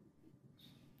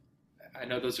I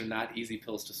know those are not easy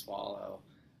pills to swallow,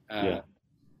 and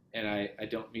I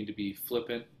don't mean to be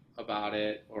flippant about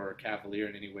it or cavalier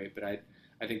in any way, but I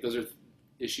think those are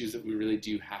issues that we really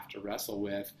do have to wrestle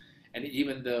with. And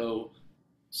even though,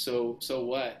 so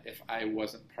what if I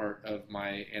wasn't part of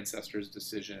my ancestors'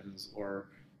 decisions or,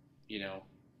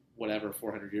 whatever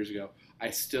 400 years ago,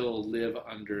 I still live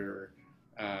under,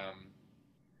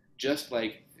 just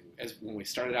like as when we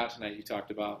started out tonight, you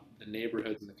talked about the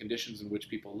neighborhoods and the conditions in which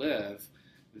people live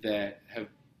that have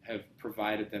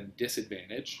provided them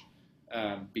disadvantage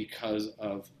because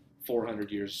of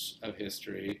 400 years of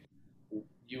history.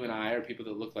 You and I, or people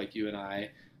that look like you and I,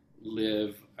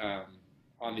 live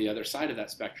on the other side of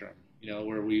that spectrum.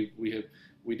 Where we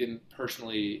didn't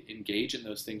personally engage in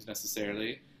those things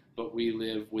necessarily, but we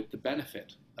live with the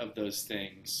benefit of those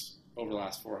things over the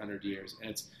last 400 years. And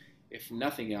it's, if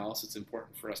nothing else, it's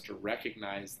important for us to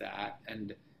recognize that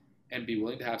and be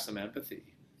willing to have some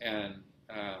empathy. And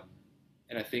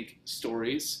I think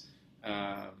stories,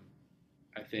 I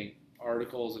think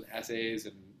articles and essays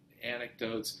and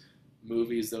anecdotes,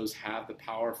 movies, those have the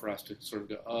power for us to sort of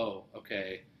go, oh,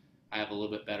 okay, I have a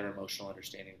little bit better emotional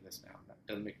understanding of this now. That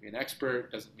doesn't make me an expert,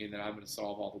 doesn't mean that I'm going to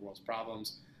solve all the world's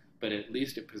problems, but at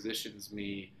least it positions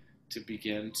me to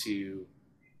begin to,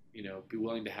 be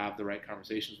willing to have the right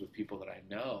conversations with people that I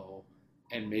know,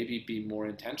 and maybe be more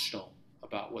intentional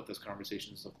about what those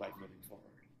conversations look like moving forward.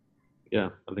 Yeah,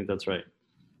 I think that's right.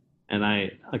 And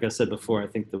like I said before, I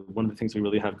think one of the things we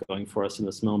really have going for us in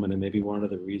this moment, and maybe one of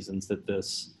the reasons that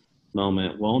this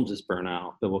moment won't just burn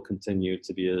out, but will continue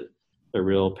to be a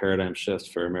real paradigm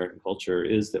shift for American culture,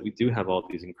 is that we do have all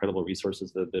these incredible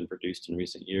resources that have been produced in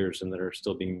recent years and that are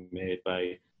still being made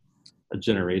by a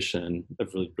generation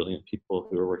of really brilliant people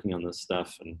who are working on this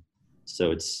stuff. And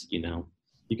so it's,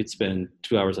 you could spend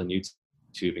 2 hours on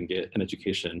YouTube and get an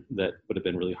education that would have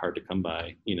been really hard to come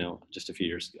by, just a few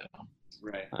years ago.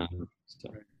 Right. So,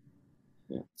 right.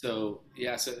 Yeah. So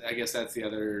I guess that's the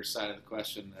other side of the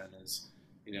question then is,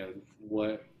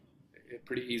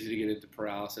 pretty easy to get into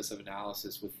paralysis of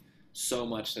analysis with so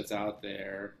much that's out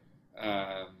there,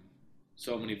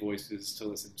 so many voices to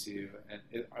listen to.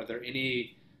 And are there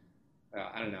any,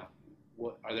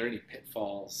 are there any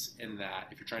pitfalls in that?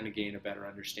 If you're trying to gain a better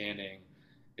understanding,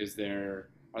 are there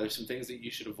some things that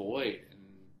you should avoid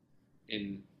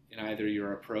in either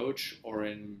your approach or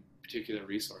in particular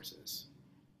resources?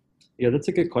 Yeah, that's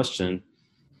a good question.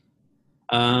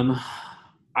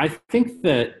 I think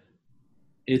that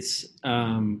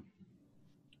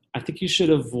I think you should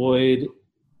avoid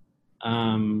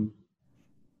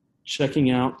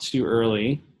checking out too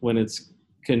early when it's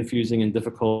confusing and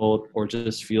difficult, or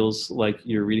just feels like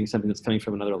you're reading something that's coming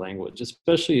from another language,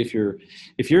 especially if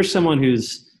you're someone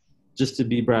who's, just to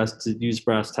use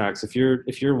brass tacks, if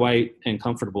you're white and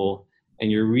comfortable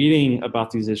and you're reading about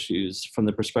these issues from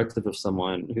the perspective of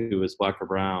someone who is Black or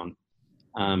brown,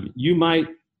 you might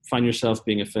find yourself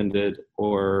being offended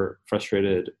or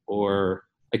frustrated or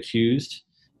accused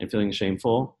and feeling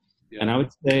shameful. Yeah. And I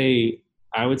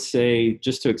would say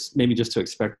just to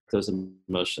expect those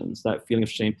emotions, that feeling of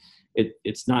shame.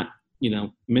 It's not,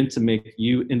 meant to make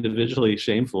you individually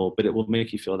shameful, but it will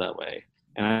make you feel that way.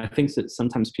 And I think that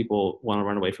sometimes people want to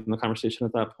run away from the conversation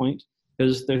at that point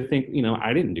because they think,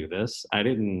 I didn't do this. I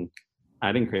didn't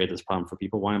create this problem for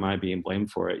people. Why am I being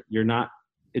blamed for it? You're not.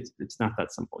 It's not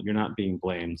that simple. You're not being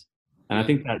blamed. And I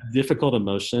think that difficult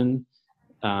emotion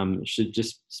should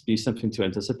just be something to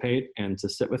anticipate and to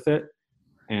sit with it,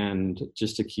 and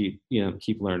just to keep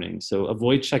learning. So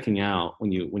avoid checking out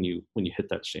when you hit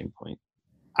that shame point.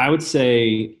 I would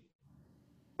say,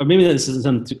 or maybe this is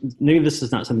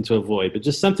not something to avoid, but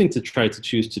just something to try to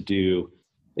choose to do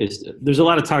is, there's a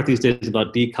lot of talk these days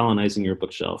about decolonizing your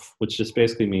bookshelf, which just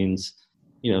basically means,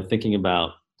 thinking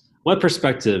about what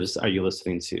perspectives are you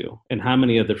listening to, and how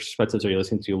many of the perspectives are you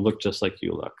listening to look just like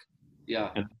you look.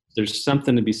 Yeah. And there's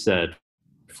something to be said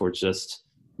for just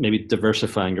maybe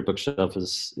diversifying your bookshelf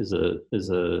is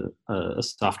a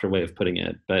softer way of putting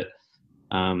it. But,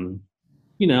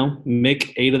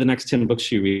 make 8 of the next 10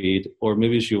 books you read, or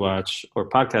movies you watch, or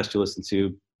podcasts you listen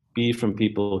to be from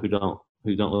people who don't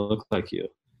look like you,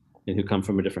 and who come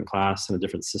from a different class and a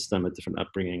different system, a different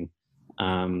upbringing.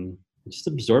 Just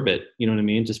absorb it. You know what I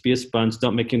mean? Just be a sponge.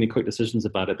 Don't make any quick decisions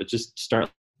about it, but just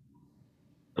start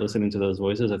listening to those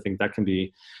voices. I think that can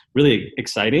be really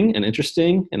exciting and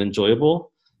interesting and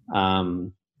enjoyable,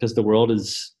 because the world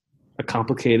is a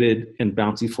complicated and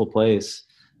bountiful place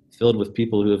filled with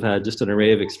people who have had just an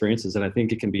array of experiences. And I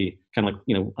think it can be kind of like,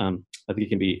 I think it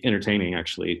can be entertaining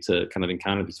actually to kind of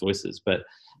encounter these voices, but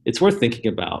it's worth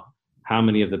thinking about how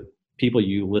many of the people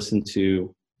you listen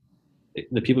to,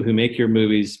 the people who make your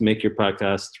movies, make your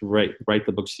podcasts, write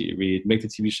the books that you read, make the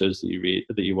TV shows that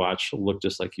you watch look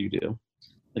just like you do,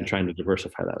 and trying to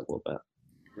diversify that a little bit.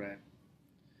 Right.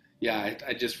 Yeah,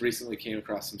 I just recently came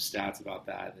across some stats about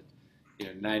that.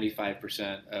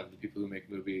 95% of the people who make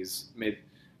movies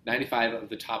 95 of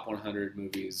the top 100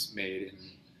 movies made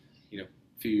in, a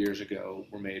few years ago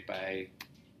were made by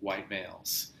white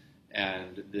males,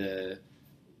 and the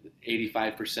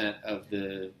 85% of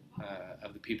the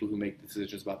people who make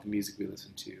decisions about the music we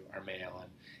listen to are male,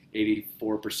 and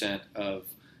 84% of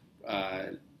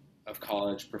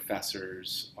college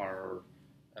professors are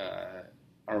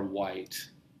white.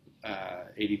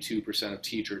 82% of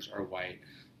teachers are white.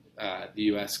 The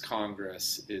U.S.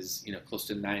 Congress is close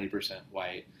to 90%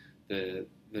 white. The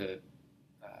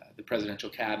presidential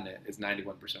cabinet is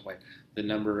 91% white. The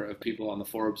number of people on the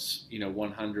Forbes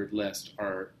 100 list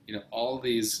are all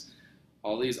these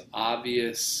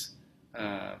obvious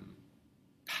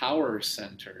power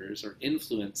centers or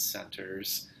influence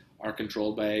centers are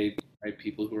controlled by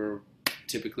people who are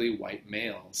typically white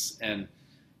males, and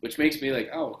which makes me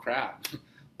like, oh crap,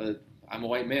 but I'm a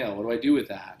white male. What do I do with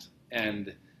that?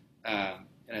 And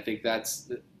I think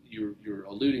you're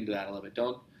alluding to that a little bit.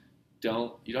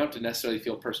 You don't have to necessarily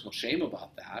feel personal shame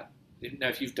about that. Now,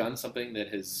 if you've done something that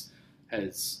has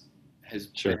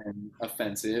Sure. been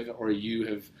offensive, or you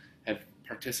have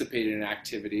participated in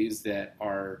activities that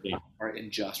are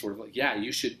unjust, or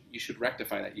you should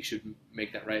rectify that. You should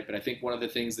make that right. But I think one of the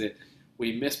things that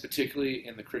we miss, particularly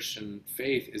in the Christian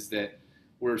faith, is that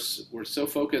we're so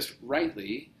focused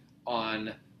rightly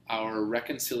on our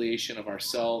reconciliation of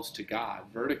ourselves to God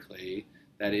vertically.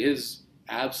 That is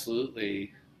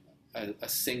absolutely a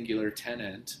singular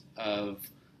tenet of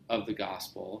the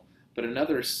gospel. But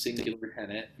another singular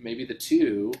tenet, maybe the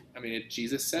two,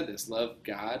 Jesus said this: love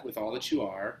God with all that you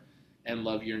are, and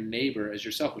love your neighbor as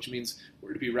yourself, which means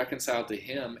we're to be reconciled to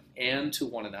Him and to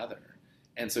one another.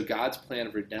 And so God's plan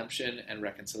of redemption and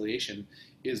reconciliation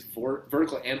is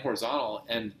vertical and horizontal,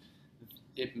 and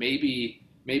it may be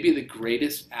the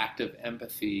greatest act of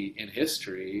empathy in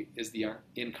history is the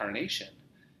incarnation,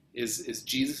 is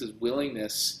Jesus'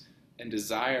 willingness and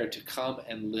desire to come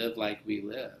and live like we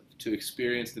live, to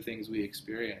experience the things we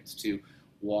experience, to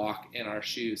walk in our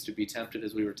shoes, to be tempted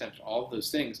as we were tempted, all of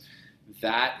those things.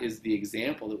 That is the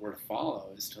example that we're to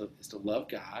follow, is to love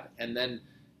God. And then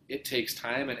it takes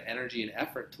time and energy and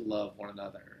effort to love one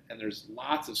another. And there's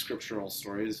lots of scriptural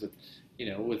stories with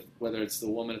whether it's the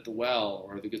woman at the well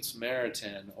or the Good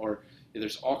Samaritan, or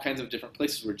there's all kinds of different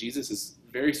places where Jesus is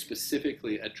very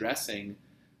specifically addressing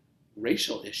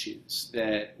racial issues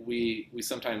that we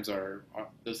sometimes are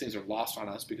those things are lost on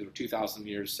us because we're 2,000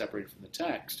 years separated from the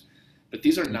text. But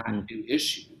these are not new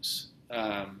issues,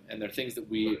 and they're things that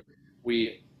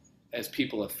we as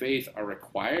people of faith are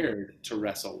required to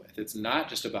wrestle with. It's not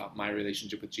just about my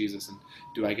relationship with Jesus and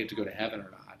do I get to go to heaven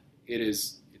or not. It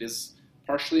is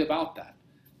partially about that,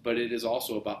 but it is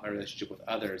also about my relationship with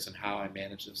others and how I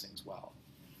manage those things well.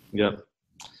 Yep.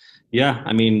 Yeah,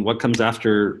 what comes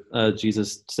after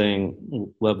Jesus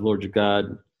saying, love Lord your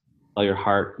God, all your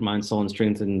heart, mind, soul, and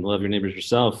strength, and love your neighbors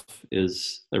yourself,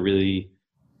 is a really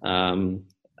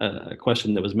a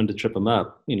question that was meant to trip him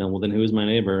up. Well, then who is my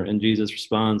neighbor? And Jesus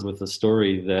responds with a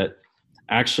story that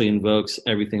actually invokes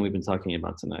everything we've been talking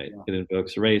about tonight. Yeah. It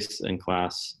invokes race and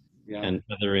class, and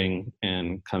othering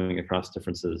and coming across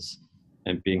differences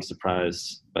and being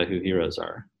surprised by who heroes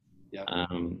are. Yeah.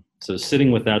 So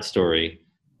sitting with that story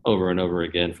over and over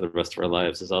again for the rest of our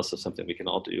lives is also something we can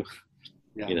all do,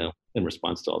 in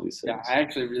response to all these things. Yeah, I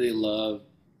actually really love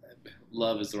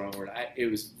is the wrong word. It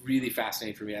was really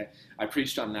fascinating for me. I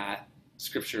preached on that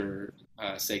scripture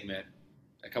segment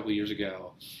a couple of years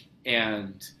ago,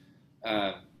 and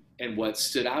what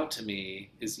stood out to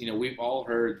me is, we've all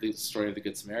heard the story of the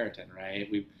Good Samaritan, right?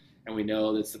 We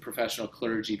know that it's the professional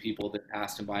clergy people that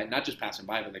passed him by, not just passed him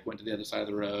by, but like went to the other side of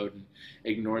the road and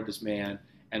ignored this man.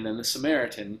 And then the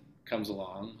Samaritan comes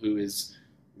along, who is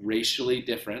racially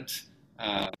different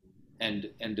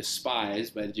and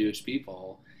despised by the Jewish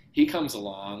people. He comes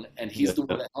along, and he's the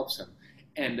one that helps him.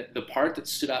 And the part that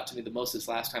stood out to me the most this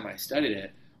last time I studied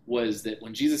it was that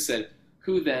when Jesus said,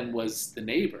 "Who then was the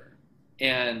neighbor?"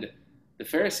 And the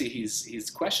Pharisee he's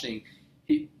questioning,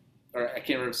 or I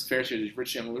can't remember if it's the Pharisee or the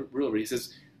rich young ruler, but he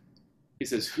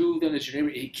says, "Who then is your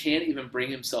neighbor?" He can't even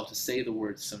bring himself to say the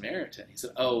word Samaritan. He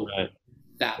said, "Oh, right.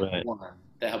 That one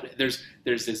that helped." There's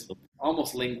this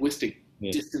almost linguistic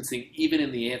distancing even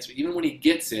in the answer. Even when he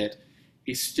gets it,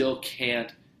 he still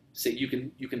can't say. You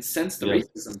can sense the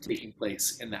racism taking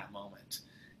place in that moment.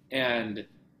 And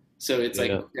so it's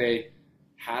like, okay,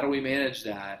 how do we manage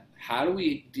that? How do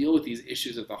we deal with these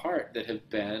issues of the heart that they've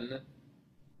been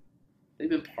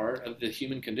part of the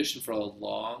human condition for a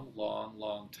long, long,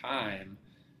 long time?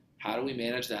 How do we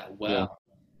manage that well?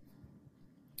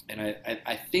 And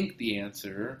I think the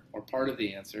answer, or part of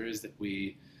the answer, is that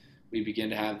we begin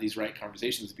to have these right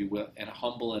conversations, and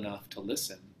humble enough to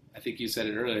listen. I think you said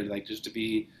it earlier, like just to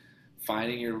be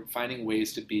finding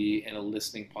ways to be in a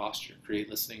listening posture, create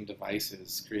listening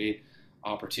devices, create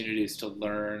opportunities to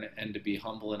learn and to be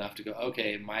humble enough to go,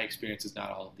 okay, my experience is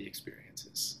not all of the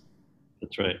experiences.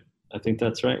 That's right. I think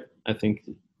that's right. I think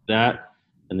that,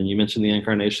 and then you mentioned the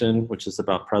incarnation, which is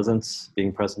about presence,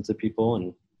 being present to people.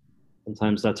 And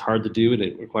sometimes that's hard to do and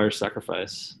it requires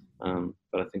sacrifice.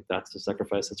 But I think that's the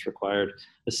sacrifice that's required,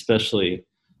 especially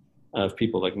of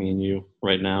people like me and you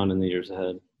right now and in the years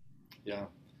ahead. Yeah.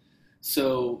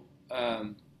 So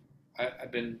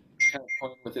I've been kind of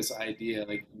playing with this idea,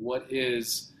 like what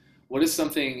is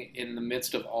something in the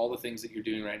midst of all the things that you're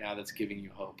doing right now that's giving you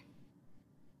hope?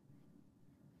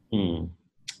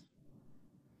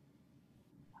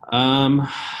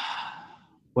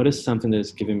 What is something that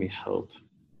is giving me hope?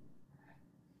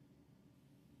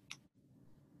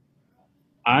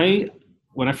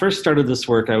 When I first started this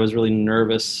work, I was really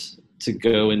nervous to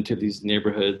go into these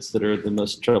neighborhoods that are the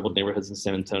most troubled neighborhoods in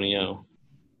San Antonio.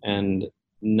 And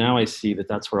now I see that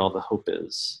that's where all the hope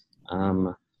is.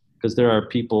 Because there are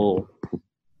people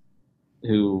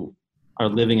who are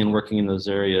living and working in those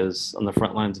areas on the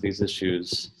front lines of these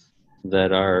issues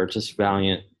that are just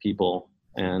valiant people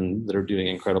and that are doing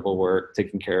incredible work,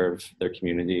 taking care of their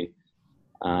community.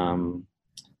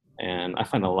 And I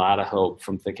find a lot of hope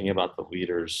from thinking about the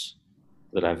leaders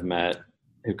that I've met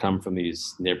who come from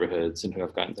these neighborhoods and who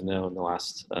I've gotten to know in the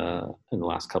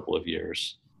last couple of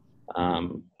years.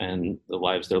 And the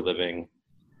lives they're living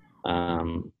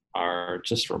are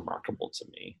just remarkable to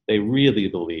me. They really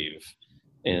believe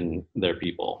in their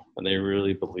people, and they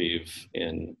really believe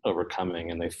in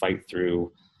overcoming, and they fight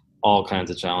through all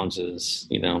kinds of challenges,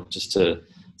 just to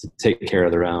take care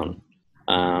of their own.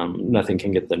 Nothing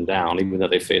can get them down, even though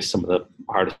they face some of the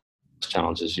hardest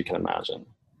challenges you can imagine.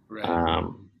 Right.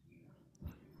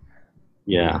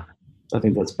 Yeah, I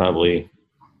think that's probably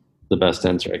the best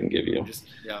answer I can give you.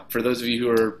 For those of you who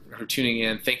are tuning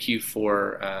in, thank you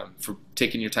for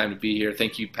taking your time to be here.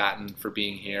 Thank you, Patton, for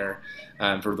being here,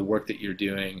 for the work that you're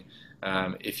doing.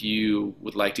 If you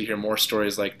would like to hear more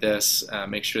stories like this,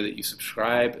 make sure that you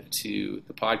subscribe to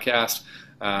the podcast,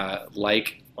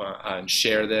 like and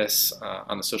share this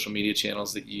on the social media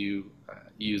channels that you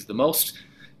use the most.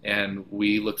 And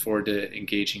we look forward to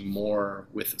engaging more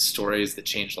with stories that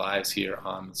change lives here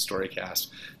on the Storycast.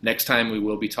 Next time, we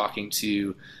will be talking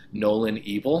to Nolan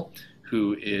Ebel,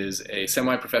 who is a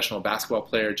semi-professional basketball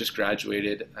player, just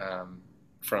graduated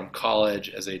from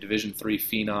college as a Division III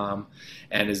phenom,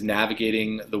 and is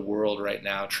navigating the world right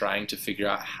now trying to figure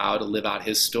out how to live out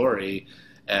his story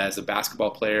as a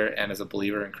basketball player and as a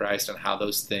believer in Christ, and how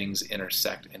those things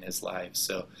intersect in his life.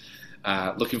 So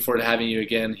looking forward to having you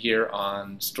again here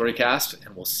on Storycast,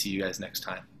 and we'll see you guys next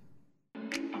time.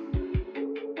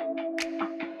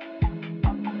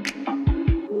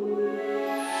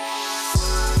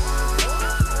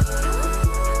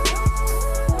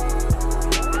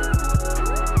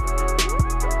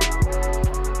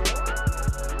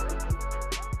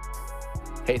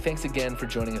 Hey, thanks again for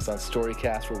joining us on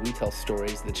Storycast, where we tell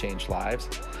stories that change lives.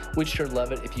 We'd sure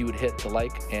love it if you would hit the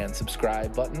like and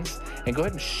subscribe buttons, and go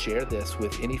ahead and share this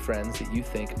with any friends that you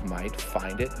think might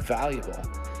find it valuable.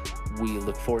 We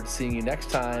look forward to seeing you next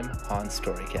time on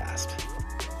Storycast.